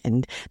 right?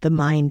 And the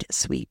mind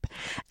sweep.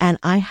 And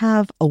I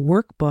have a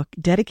workbook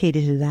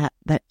dedicated to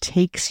that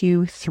takes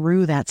you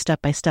through that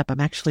step by step. I'm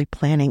actually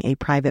planning a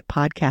private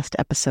podcast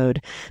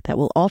episode that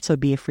will also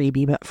be a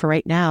freebie. But for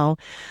right now,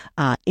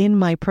 in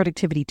my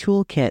productivity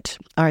toolkit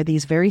are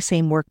these very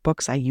same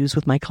workbooks I use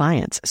with my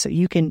clients. So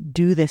you can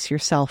do this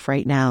yourself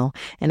right now.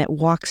 And it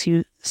walks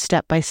you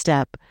step by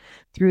step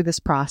through this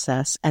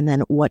process, and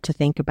then what to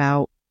think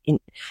about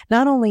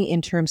not only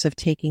in terms of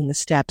taking the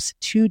steps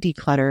to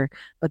declutter,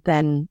 but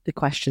then the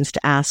questions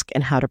to ask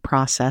and how to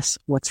process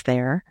what's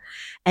there.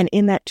 And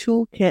in that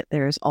toolkit,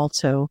 there's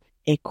also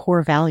a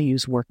core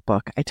values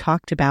workbook. I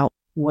talked about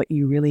what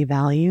you really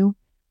value.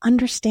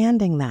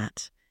 Understanding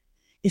that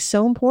is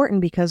so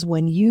important, because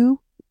when you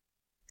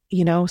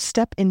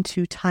step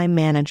into time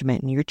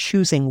management and you're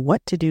choosing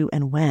what to do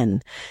and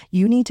when,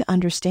 you need to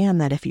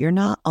understand that if you're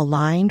not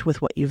aligned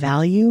with what you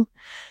value,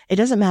 it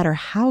doesn't matter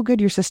how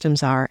good your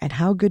systems are and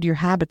how good your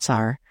habits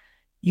are,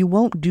 you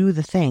won't do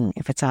the thing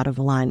if it's out of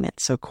alignment.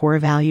 So core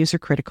values are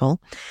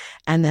critical.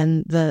 And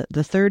then the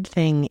third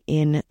thing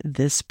in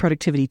this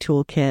productivity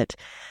toolkit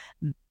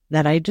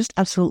that I just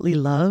absolutely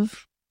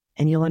love,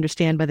 and you'll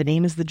understand by the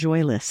name, is the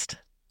joy list.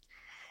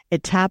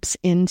 It taps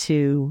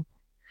into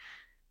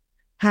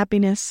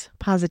happiness,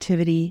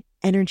 positivity,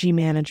 energy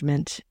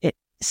management,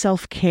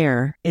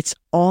 self-care. It's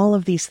all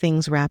of these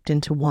things wrapped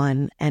into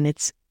one. And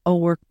it's a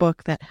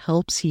workbook that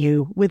helps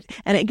you with,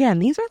 and again,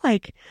 these are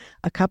like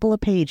a couple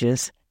of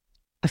pages,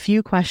 a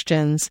few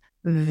questions,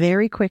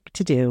 very quick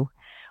to do,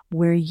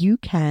 where you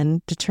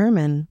can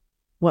determine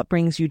what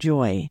brings you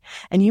joy.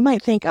 And you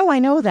might think, oh, I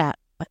know that.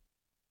 But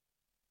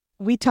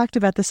we talked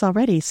about this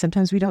already.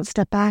 Sometimes we don't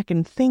step back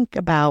and think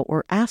about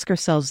or ask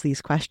ourselves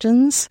these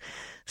questions.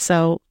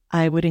 So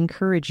I would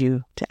encourage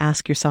you to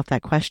ask yourself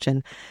that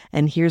question.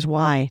 And here's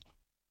why.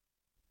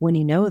 When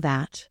you know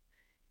that,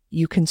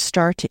 you can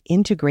start to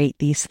integrate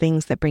these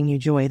things that bring you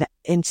joy,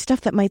 and stuff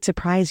that might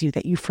surprise you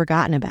that you've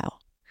forgotten about.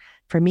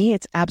 For me,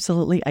 it's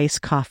absolutely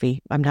iced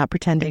coffee. I'm not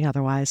pretending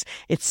otherwise.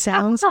 It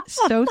sounds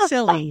so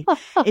silly.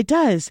 It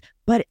does.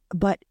 But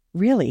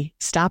really,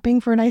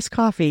 stopping for an iced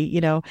coffee,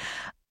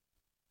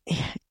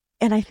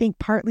 and I think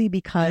partly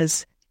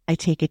because I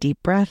take a deep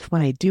breath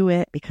when I do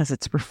it, because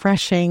it's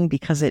refreshing,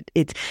 because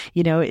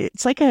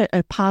it's like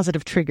a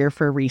positive trigger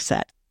for a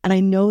reset. And I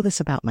know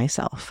this about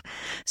myself.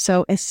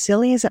 So as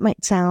silly as it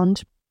might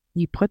sound,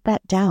 you put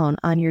that down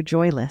on your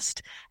joy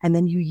list, and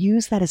then you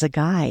use that as a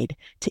guide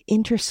to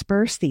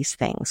intersperse these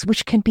things,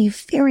 which can be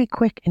very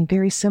quick and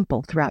very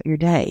simple throughout your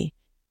day.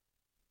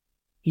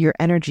 Your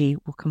energy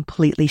will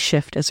completely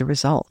shift as a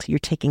result. You're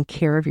taking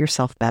care of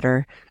yourself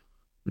better.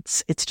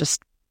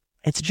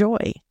 It's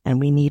joy, and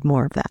we need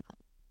more of that.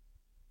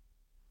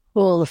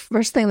 Well, the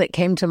first thing that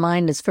came to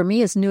mind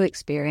is new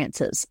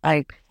experiences.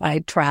 I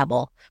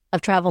travel.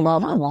 I've traveled all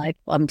my life.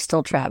 I'm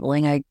still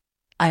traveling.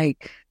 There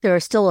are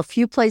still a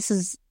few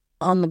places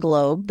on the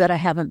globe that I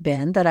haven't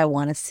been that I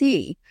want to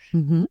see.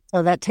 Mm-hmm.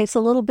 So that takes a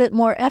little bit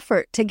more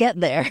effort to get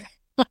there.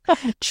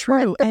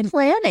 True. The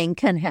planning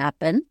can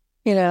happen,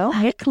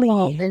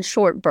 quickly in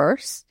short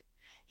bursts.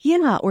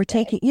 Yeah. Or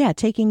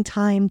taking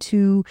time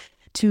to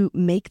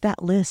make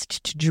that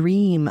list, to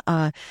dream.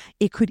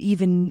 It could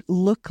even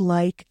look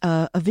like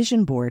a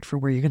vision board for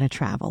where you're going to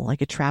travel,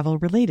 like a travel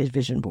related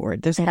vision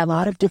board. There's a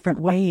lot of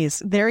different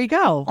ways. There you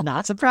go.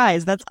 Not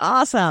surprised. That's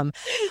awesome.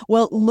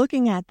 Well,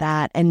 looking at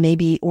that and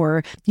maybe,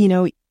 or,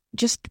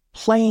 just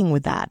playing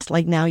with that.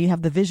 Like now you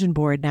have the vision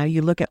board. Now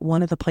you look at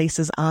one of the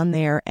places on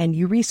there and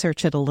you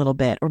research it a little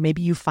bit, or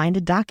maybe you find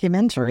a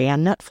documentary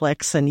on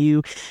Netflix and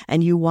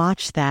you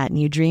watch that and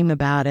you dream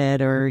about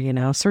it, or,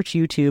 search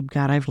YouTube.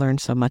 God, I've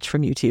learned so much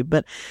from YouTube,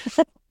 but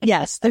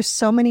yes, there's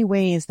so many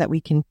ways that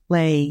we can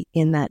play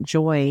in that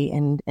joy.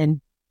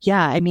 And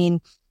yeah, I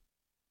mean,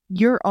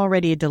 you're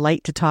already a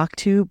delight to talk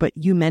to, but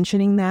you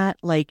mentioning that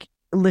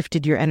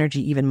lifted your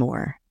energy even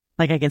more.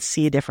 I can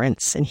see a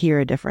difference and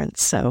hear a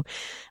difference. So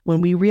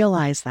when we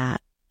realize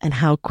that and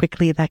how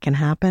quickly that can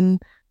happen,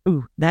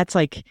 that's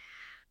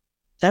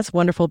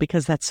wonderful,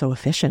 because that's so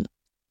efficient.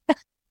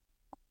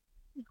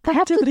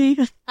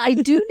 I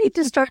do need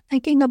to start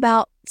thinking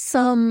about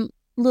some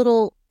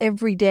little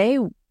everyday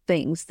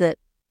things that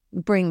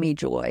bring me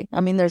joy.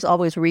 I mean, there's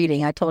always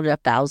reading. I told you I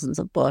have thousands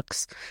of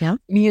books. Yeah.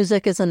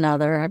 Music is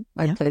another.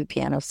 I play the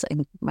piano,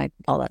 sing,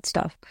 all that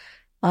stuff.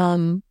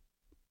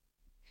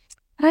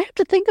 I have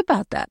to think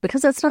about that,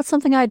 because that's not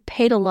something I'd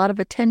paid a lot of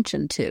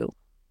attention to,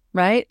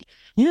 right?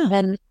 Yeah.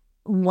 And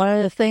one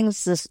of the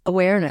things is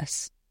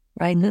awareness,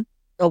 right? Mm-hmm.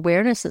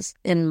 Awareness is,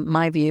 in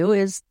my view,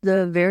 is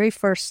the very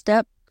first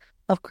step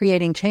of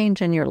creating change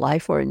in your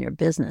life or in your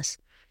business.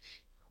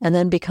 And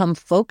then become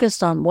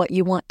focused on what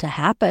you want to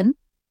happen,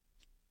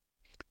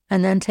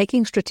 and then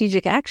taking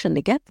strategic action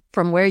to get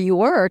from where you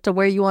were to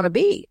where you want to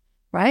be,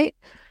 right?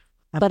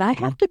 But I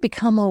have to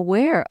become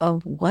aware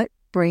of what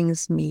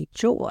brings me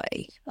joy,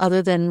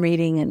 other than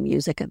reading and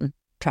music and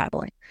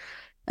traveling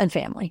and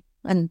family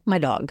and my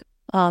dog.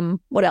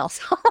 What else?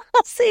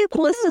 See,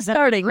 the list is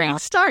starting now.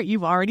 Start.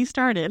 You've already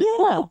started.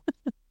 Yeah.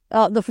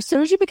 As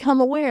soon as you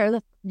become aware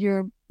that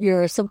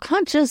your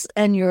subconscious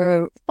and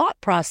your thought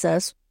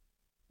process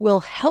will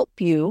help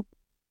you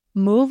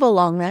move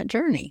along that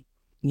journey.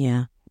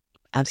 Yeah,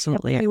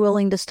 absolutely. Be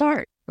willing to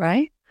start,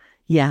 right?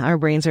 Yeah, our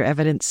brains are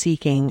evidence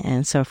seeking.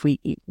 And so if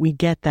we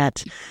get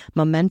that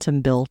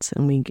momentum built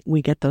and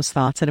we get those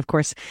thoughts, and of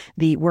course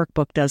the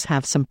workbook does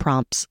have some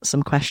prompts,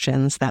 some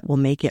questions that will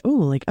make it,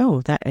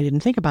 that I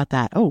didn't think about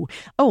that.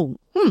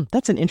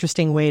 That's an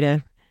interesting way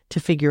to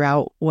figure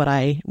out what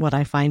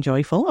I find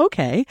joyful.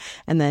 Okay.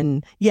 And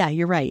then, yeah,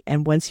 you're right.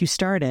 And once you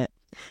start it,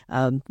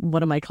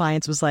 one of my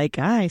clients was like,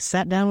 I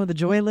sat down with a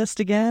joy list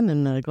again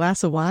and a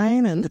glass of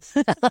wine and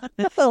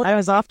I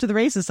was off to the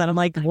races. And I'm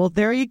like, well,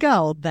 there you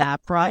go. That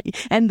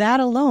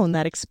alone,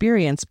 that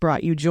experience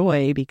brought you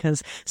joy,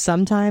 because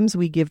sometimes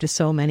we give to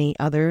so many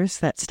others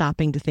that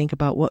stopping to think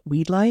about what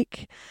we'd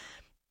like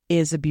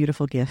is a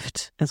beautiful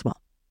gift as well.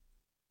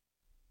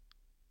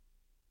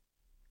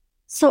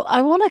 So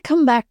I want to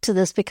come back to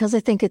this because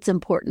I think it's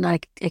important. I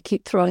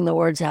keep throwing the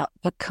words out,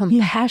 but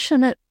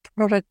compassionate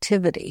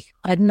productivity.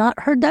 I'd not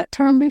heard that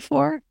term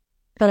before,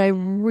 but I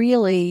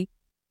really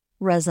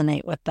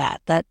resonate with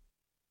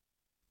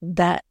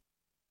that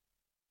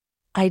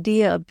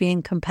idea of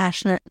being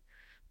compassionate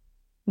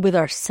with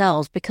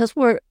ourselves, because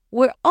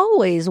we're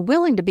always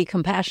willing to be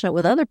compassionate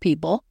with other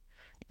people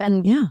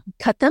and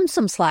cut them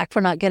some slack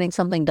for not getting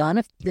something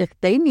done if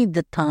they need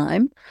the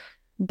time,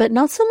 but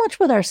not so much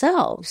with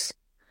ourselves.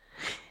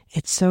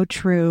 It's so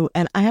true.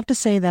 And I have to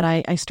say that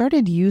I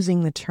started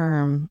using the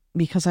term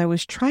because I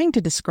was trying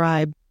to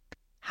describe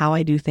how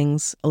I do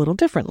things a little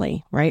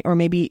differently, right? Or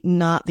maybe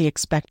not the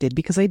expected,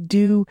 because I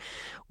do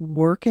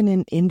work in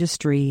an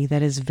industry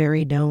that is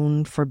very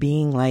known for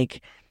being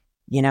like,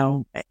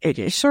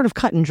 it's sort of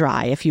cut and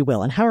dry, if you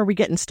will. And how are we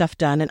getting stuff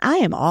done? And I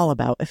am all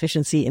about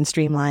efficiency and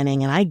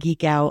streamlining. And I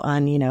geek out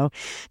on,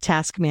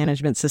 task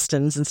management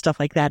systems and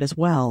stuff like that as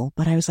well.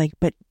 But I was like,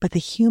 but the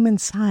human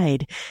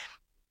side,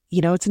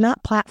 it's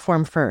not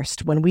platform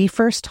first. When we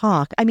first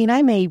talk, I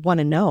may want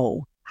to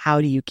know, how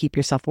do you keep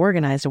yourself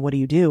organized and what do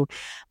you do?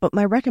 But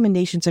my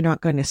recommendations are not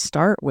going to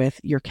start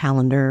with your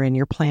calendar and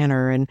your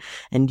planner and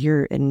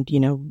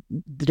the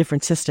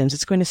different systems.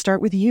 It's going to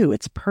start with you.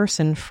 It's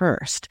person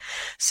first.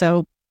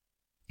 So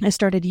I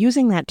started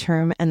using that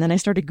term, and then I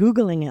started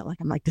Googling it.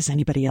 I'm like, does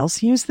anybody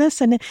else use this?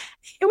 And it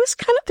was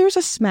there's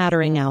a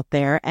smattering out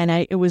there. And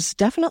it was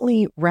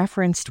definitely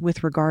referenced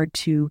with regard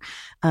to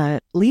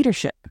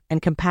leadership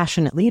and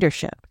compassionate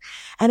leadership.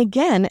 And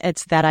again,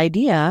 it's that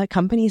idea,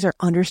 companies are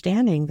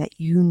understanding that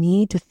you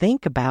need to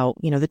think about,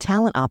 the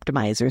talent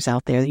optimizers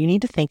out there. You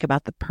need to think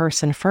about the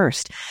person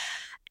first.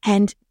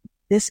 And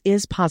this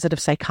is positive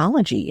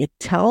psychology. It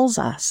tells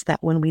us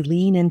that when we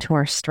lean into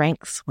our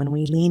strengths, when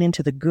we lean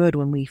into the good,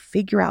 when we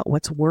figure out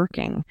what's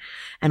working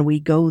and we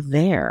go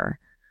there,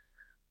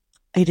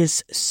 it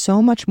is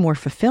so much more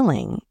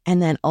fulfilling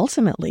and then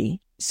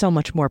ultimately so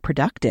much more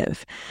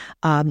productive.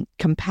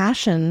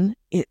 Compassion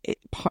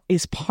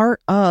is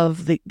part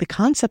of the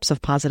concepts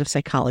of positive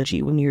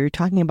psychology. When you're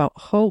talking about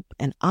hope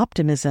and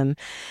optimism,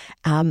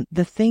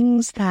 the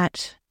things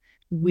that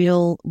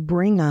will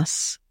bring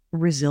us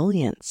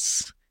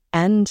resilience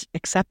and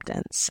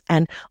acceptance.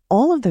 And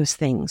all of those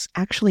things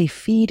actually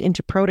feed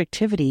into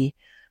productivity,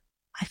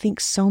 I think,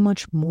 so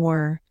much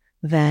more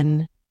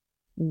than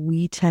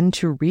we tend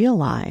to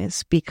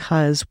realize,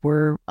 because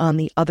we're on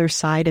the other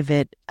side of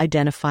it,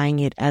 identifying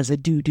it as a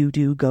do,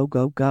 go,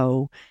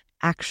 go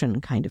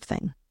action kind of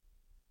thing.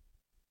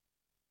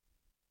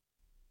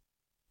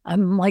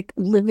 I'm like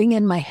living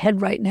in my head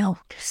right now.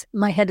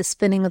 My head is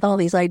spinning with all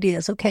these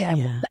ideas. Okay.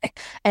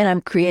 And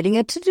I'm creating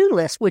a to-do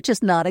list, which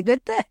is not a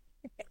good thing.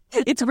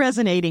 It's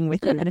resonating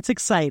with you and it's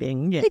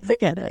exciting. Yeah, I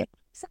get it.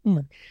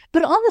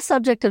 But on the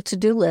subject of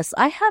to-do lists,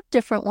 I have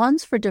different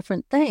ones for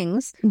different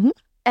things. Mm-hmm.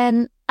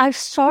 And I've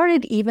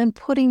started even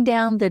putting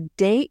down the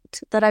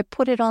date that I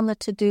put it on the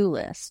to-do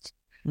list.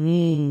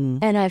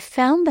 And I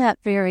found that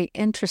very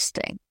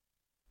interesting,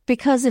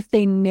 because if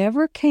they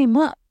never came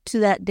up to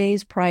that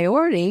day's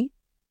priority,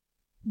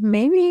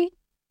 maybe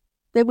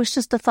it was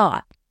just a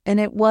thought and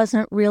it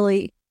wasn't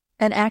really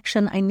an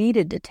action I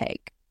needed to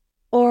take.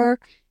 Or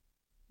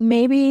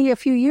maybe a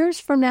few years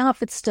from now,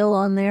 if it's still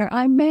on there,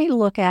 I may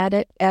look at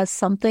it as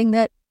something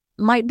that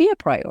might be a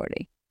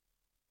priority,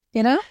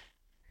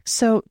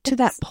 So to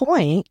that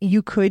point,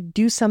 you could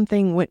do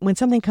something when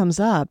something comes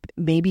up,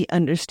 maybe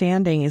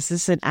understanding, is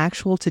this an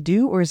actual to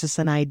do or is this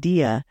an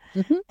idea?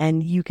 Mm-hmm.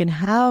 And you can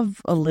have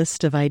a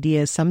list of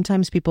ideas.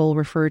 Sometimes people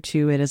refer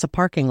to it as a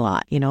parking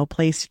lot, a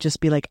place to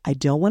just be like, I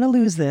don't want to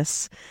lose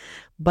this,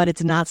 but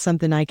it's not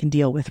something I can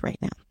deal with right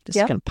now. Just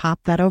going to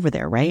pop that over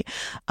there, right?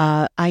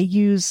 I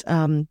use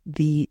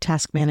the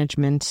task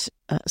management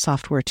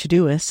software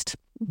Todoist.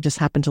 Just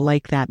happen to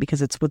like that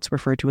because it's what's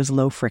referred to as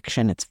low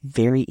friction. It's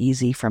very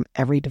easy from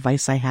every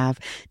device I have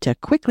to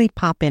quickly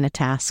pop in a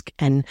task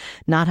and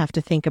not have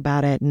to think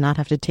about it, not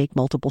have to take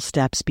multiple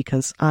steps,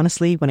 because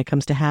honestly, when it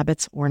comes to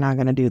habits, we're not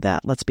going to do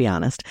that. Let's be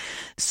honest.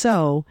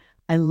 So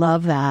I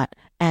love that.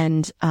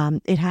 And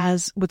it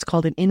has what's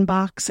called an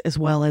inbox, as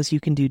well as you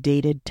can do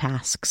dated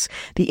tasks.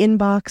 The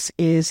inbox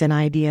is an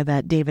idea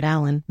that David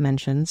Allen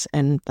mentions,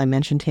 and I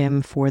mentioned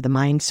him for the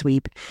Mind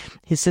Sweep.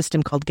 His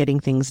system called Getting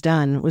Things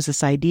Done was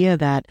this idea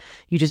that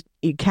you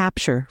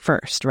capture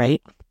first,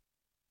 right?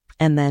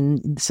 And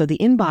then, so the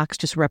inbox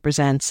just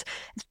represents,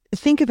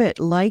 think of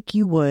it like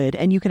you would,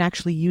 and you can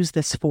actually use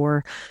this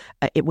for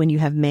when you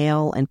have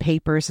mail and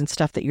papers and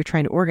stuff that you're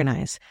trying to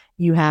organize.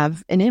 You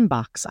have an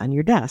inbox on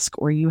your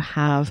desk, or you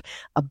have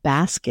a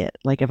basket.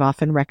 Like I've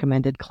often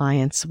recommended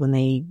clients when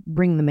they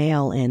bring the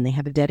mail in, they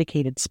have a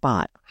dedicated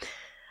spot.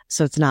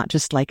 So it's not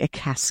just like a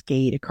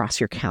cascade across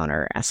your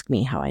counter. Ask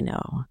me how I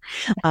know.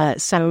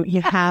 So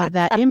you have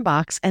that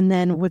inbox. And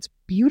then what's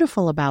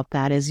beautiful about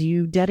that is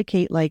you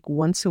dedicate like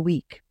once a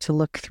week to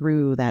look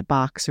through that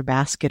box or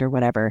basket or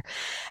whatever.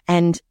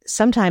 And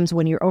sometimes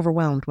when you're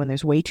overwhelmed, when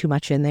there's way too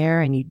much in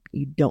there and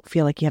you don't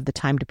feel like you have the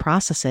time to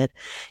process it,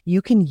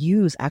 you can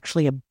use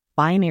actually a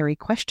binary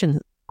question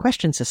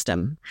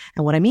system.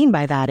 And what I mean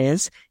by that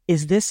is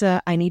this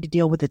I need to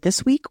deal with it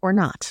this week or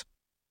not?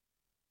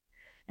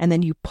 And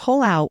then you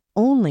pull out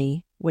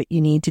only what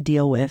you need to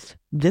deal with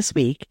this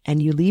week, and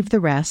you leave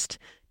the rest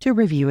to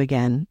review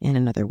again in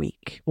another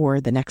week or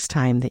the next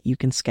time that you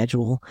can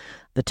schedule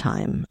the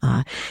time.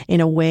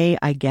 In a way,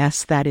 I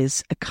guess that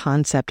is a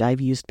concept I've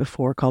used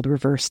before called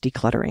reverse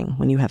decluttering,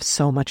 when you have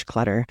so much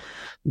clutter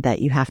that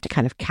you have to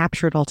kind of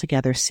capture it all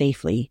together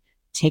safely,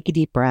 take a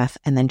deep breath,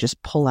 and then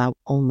just pull out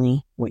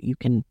only what you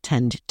can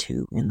tend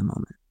to in the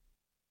moment.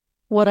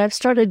 What I've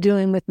started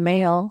doing with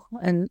mail,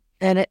 and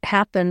it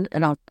happened,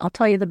 and I'll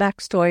tell you the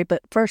backstory,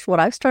 but first, what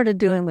I've started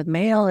doing with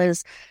mail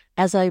is,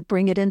 as I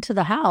bring it into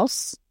the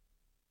house,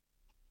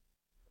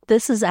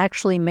 this is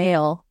actually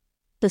mail,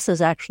 this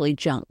is actually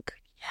junk.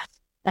 Yes.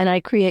 And I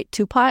create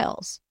two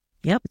piles.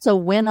 Yep. So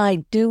when I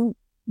do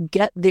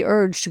get the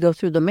urge to go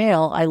through the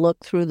mail, I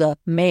look through the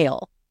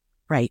mail.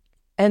 Right.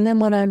 And then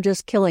when I'm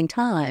just killing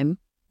time,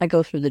 I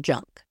go through the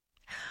junk.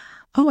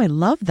 Oh, I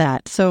love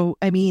that. So,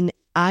 I mean,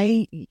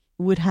 I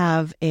would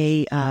have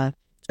a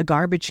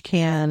garbage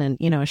can and,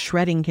 a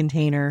shredding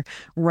container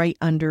right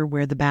under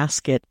where the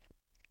basket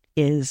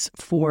is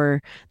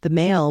for the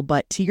mail.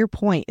 But to your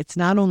point, it's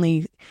not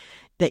only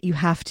that you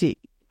have to,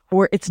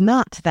 or it's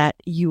not that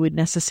you would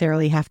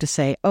necessarily have to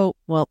say, oh,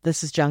 well,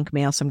 this is junk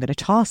mail, so I'm going to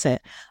toss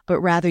it. But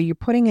rather you're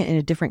putting it in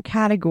a different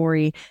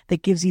category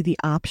that gives you the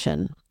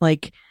option.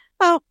 Like,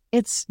 oh,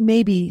 it's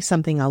maybe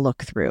something I'll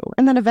look through.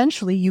 And then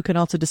eventually you can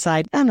also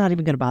decide, I'm not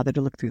even going to bother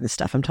to look through this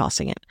stuff. I'm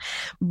tossing it.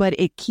 But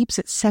it keeps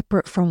it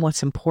separate from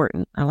what's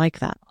important. I like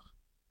that.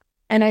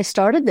 And I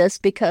started this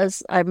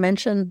because I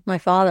mentioned my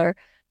father.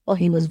 Well,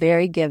 he was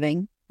very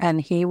giving,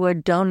 and he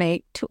would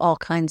donate to all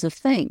kinds of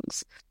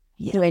things.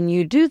 Yeah. When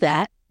you do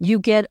that, you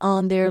get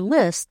on their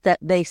list that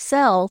they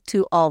sell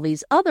to all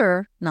these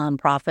other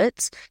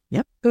nonprofits.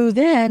 Yep. Who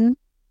then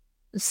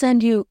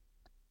send you.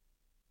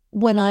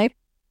 When I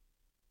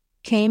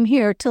came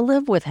here to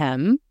live with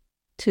him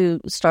to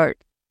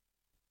start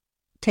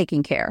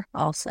taking care,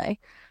 I'll say,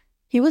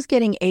 he was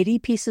getting 80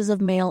 pieces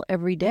of mail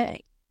every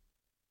day.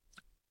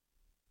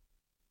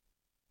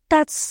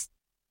 That's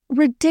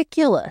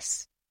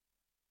ridiculous.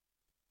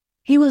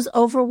 He was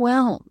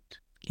overwhelmed.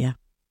 Yeah.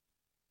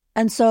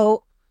 And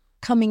so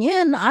coming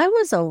in, I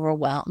was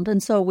overwhelmed.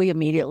 And so we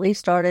immediately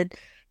started,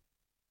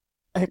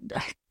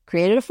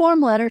 created a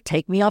form letter,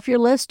 take me off your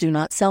list, do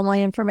not sell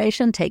my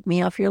information, take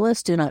me off your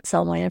list, do not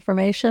sell my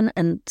information.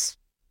 And,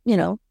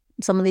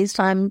 some of these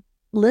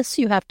lists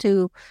you have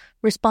to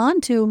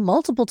respond to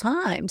multiple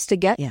times to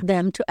get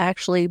them to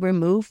actually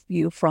remove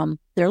you from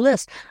their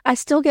list. I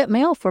still get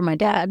mail for my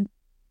dad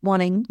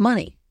wanting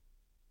money.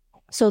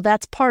 So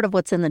that's part of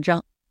what's in the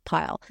junk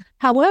pile.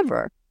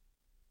 However,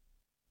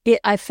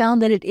 I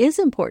found that it is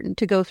important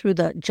to go through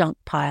the junk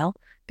pile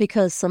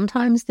because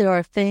sometimes there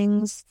are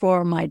things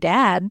for my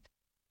dad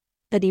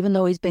that even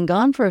though he's been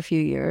gone for a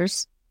few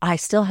years, I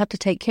still have to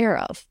take care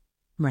of.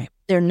 Right.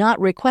 They're not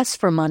requests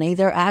for money.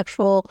 They're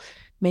actual,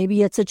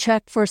 maybe it's a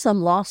check for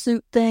some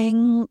lawsuit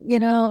thing,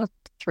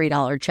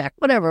 $3 check,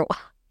 whatever.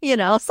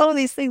 Some of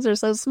these things are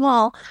so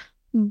small,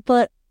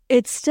 but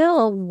it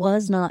still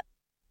was not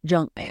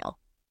junk mail.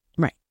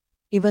 Right.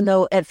 Even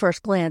though at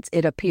first glance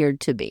it appeared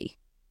to be.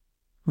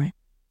 Right.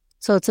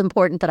 So it's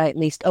important that I at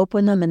least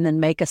open them and then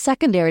make a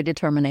secondary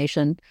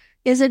determination.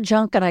 Is it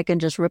junk? And I can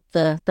just rip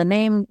the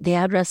name, the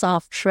address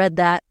off, shred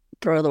that,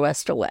 throw the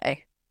rest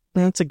away.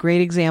 That's a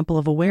great example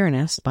of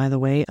awareness, by the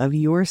way, of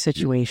your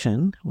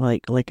situation.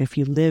 Like if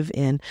you live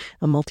in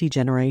a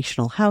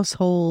multi-generational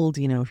household,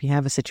 if you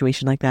have a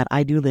situation like that,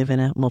 I do live in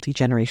a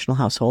multi-generational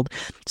household.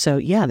 So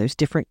yeah, there's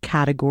different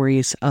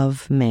categories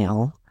of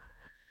mail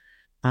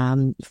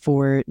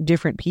for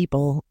different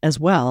people as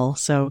well.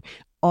 So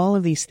all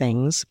of these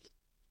things,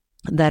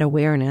 that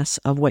awareness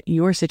of what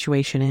your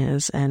situation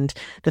is and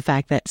the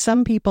fact that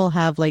some people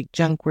have like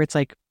junk where it's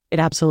like, it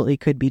absolutely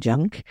could be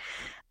junk.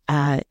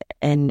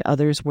 And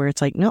others where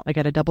it's like, no, I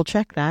got to double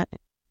check that,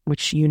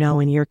 which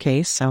in your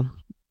case. So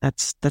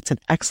That's an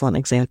excellent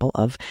example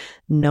of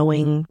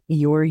knowing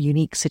your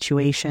unique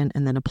situation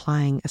and then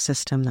applying a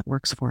system that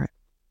works for it.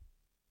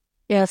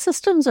 Yeah,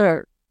 systems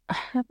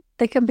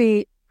they can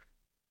be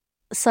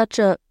such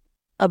a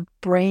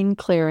brain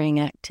clearing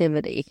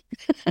activity.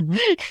 Mm-hmm.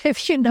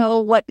 If you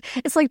know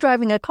it's like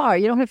driving a car.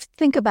 You don't have to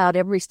think about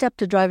every step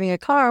to driving a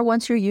car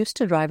once you're used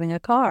to driving a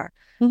car.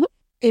 Mm-hmm.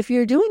 If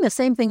you're doing the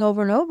same thing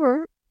over and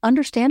over,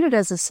 understand it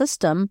as a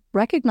system,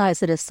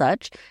 recognize it as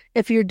such.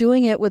 If you're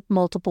doing it with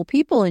multiple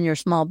people in your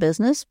small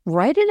business,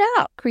 write it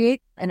out.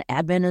 Create an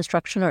admin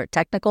instruction or a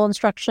technical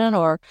instruction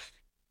or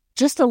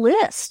just a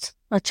list,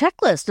 a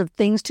checklist of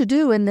things to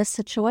do in this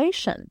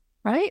situation,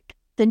 right?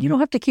 Then you don't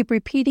have to keep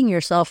repeating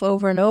yourself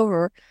over and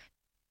over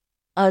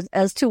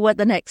as to what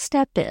the next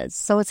step is.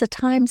 So it's a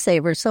time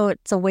saver. So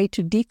it's a way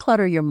to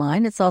declutter your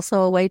mind. It's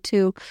also a way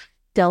to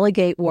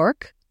delegate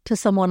work to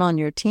someone on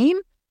your team,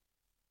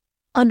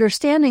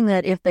 understanding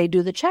that if they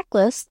do the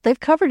checklist, they've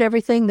covered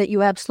everything that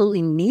you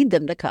absolutely need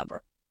them to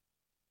cover.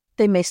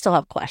 They may still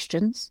have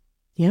questions.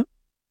 Yep.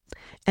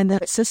 And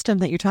that system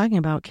that you're talking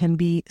about can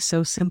be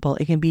so simple.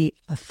 It can be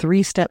a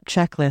 3-step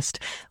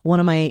checklist. One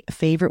of my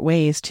favorite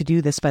ways to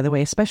do this, by the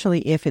way,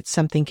 especially if it's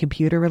something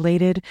computer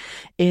related,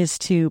 is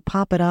to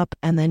pop it up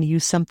and then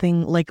use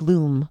something like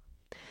Loom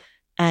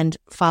and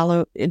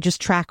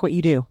just track what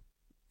you do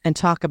and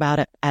talk about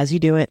it as you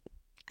do it.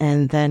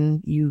 And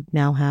then you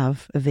now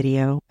have a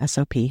video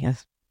SOP, a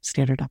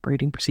standard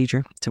operating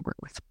procedure to work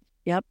with.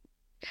 Yep.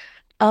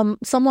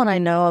 Someone I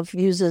know of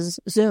uses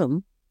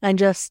Zoom and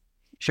just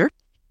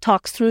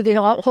talks through the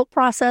whole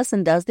process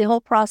and does the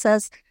whole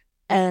process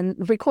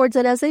and records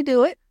it as they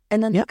do it.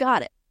 And then they've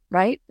got it,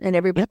 right? And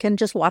everybody can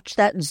just watch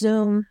that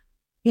Zoom.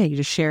 Yeah, you're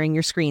just sharing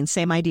your screen.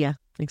 Same idea.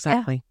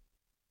 Exactly.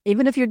 Yeah.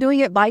 Even if you're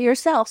doing it by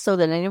yourself so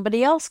that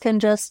anybody else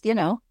can just,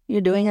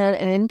 you're doing an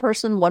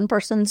in-person,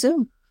 one-person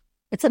Zoom.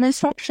 It's an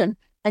instruction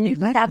and you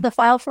have the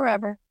file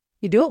forever.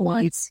 You do it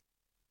once.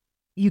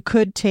 You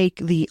could take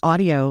the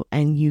audio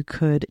and you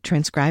could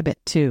transcribe it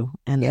too,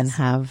 and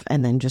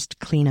then just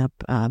clean up.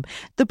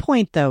 The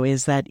point though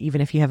is that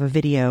even if you have a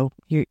video,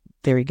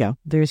 there you go.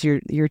 There's your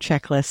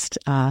checklist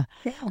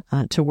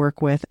to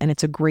work with, and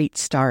it's a great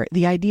start.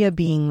 The idea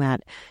being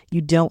that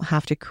you don't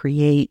have to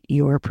create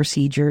your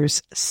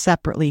procedures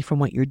separately from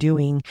what you're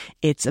doing.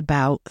 It's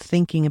about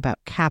thinking about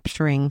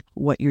capturing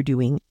what you're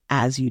doing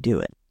as you do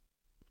it.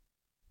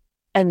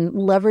 And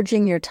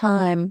leveraging your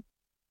time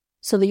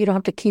so that you don't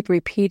have to keep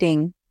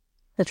repeating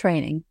the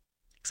training.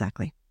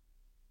 Exactly.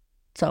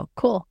 So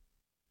cool.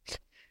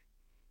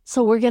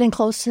 So we're getting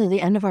close to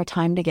the end of our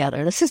time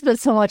together. This has been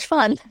so much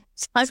fun.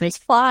 Time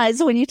just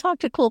flies when you talk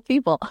to cool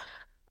people.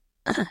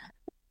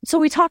 So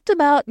we talked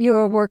about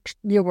your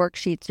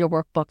worksheets, your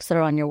workbooks that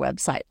are on your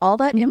website. All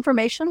that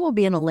information will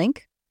be in a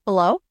link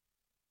below.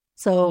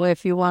 So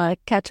if you want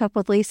to catch up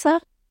with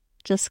Lisa,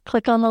 just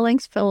click on the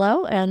links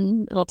below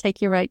and it'll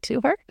take you right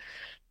to her.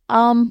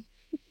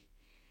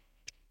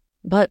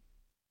 But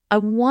I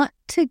want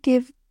to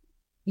give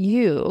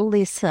you,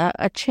 Lisa,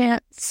 a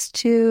chance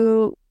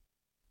to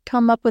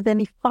come up with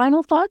any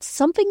final thoughts,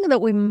 something that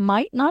we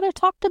might not have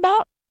talked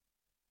about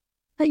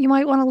that you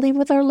might want to leave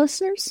with our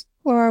listeners,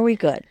 or are we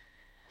good?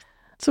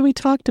 So we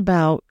talked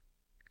about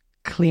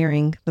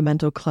clearing the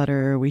mental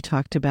clutter. We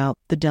talked about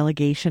the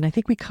delegation. I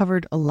think we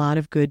covered a lot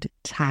of good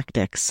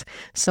tactics.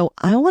 So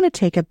I want to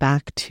take it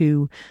back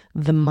to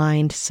the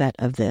mindset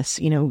of this,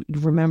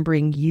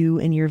 remembering you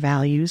and your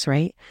values,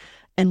 right?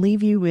 And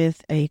leave you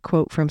with a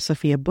quote from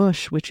Sophia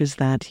Bush, which is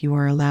that you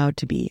are allowed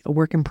to be a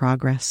work in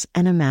progress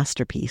and a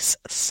masterpiece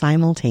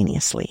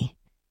simultaneously.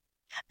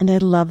 And I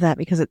love that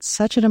because it's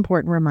such an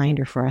important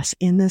reminder for us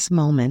in this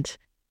moment.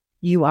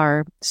 You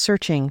are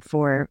searching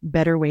for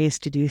better ways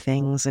to do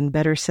things and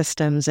better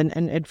systems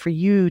and for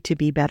you to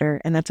be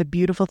better. And that's a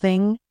beautiful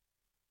thing.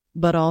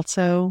 But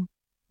also,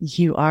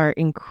 you are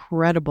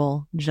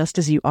incredible just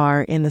as you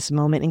are in this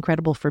moment,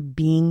 incredible for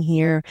being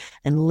here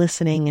and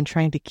listening and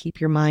trying to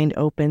keep your mind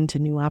open to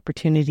new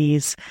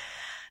opportunities.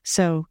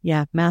 So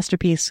yeah,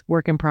 masterpiece,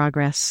 work in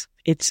progress.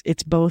 It's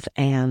both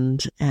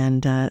and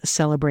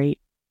celebrate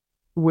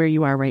where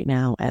you are right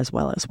now as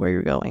well as where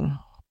you're going.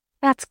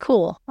 That's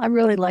cool. I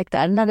really like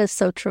that. And that is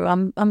so true.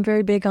 I'm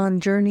very big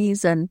on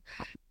journeys and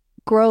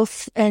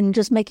growth and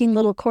just making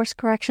little course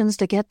corrections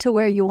to get to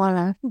where you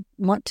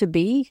want to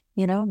be,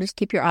 just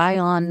keep your eye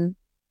on,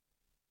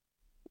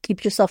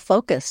 keep yourself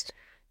focused.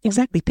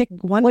 Exactly. Pick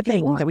one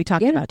thing that we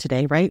talked about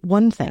today, right?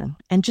 One thing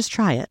and just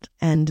try it.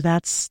 And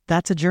that's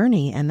a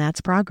journey and that's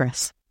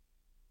progress.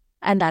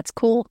 And that's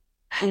cool.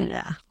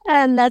 Yeah.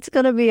 And that's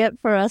going to be it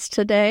for us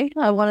today.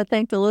 I want to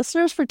thank the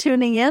listeners for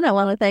tuning in. I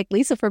want to thank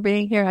Lisa for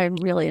being here. I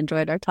really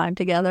enjoyed our time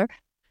together.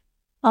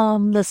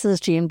 This is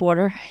Jean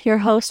Border, your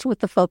host with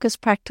the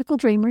Focused Practical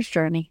Dreamer's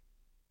Journey.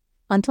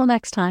 Until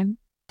next time.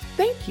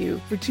 Thank you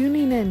for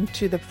tuning in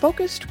to the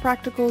Focused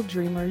Practical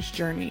Dreamer's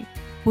Journey,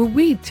 where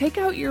we take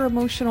out your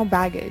emotional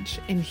baggage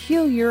and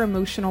heal your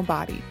emotional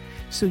body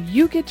so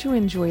you get to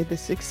enjoy the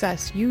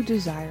success you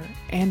desire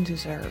and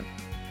deserve.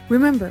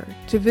 Remember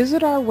to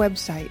visit our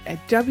website at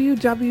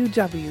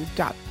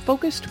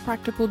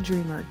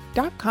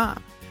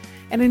www.focusedpracticaldreamer.com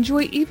and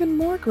enjoy even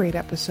more great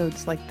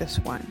episodes like this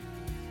one.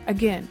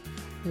 Again,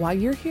 while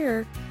you're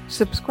here,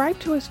 subscribe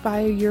to us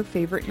via your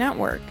favorite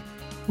network.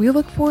 We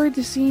look forward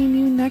to seeing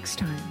you next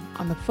time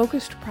on the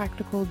Focused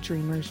Practical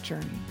Dreamer's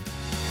Journey.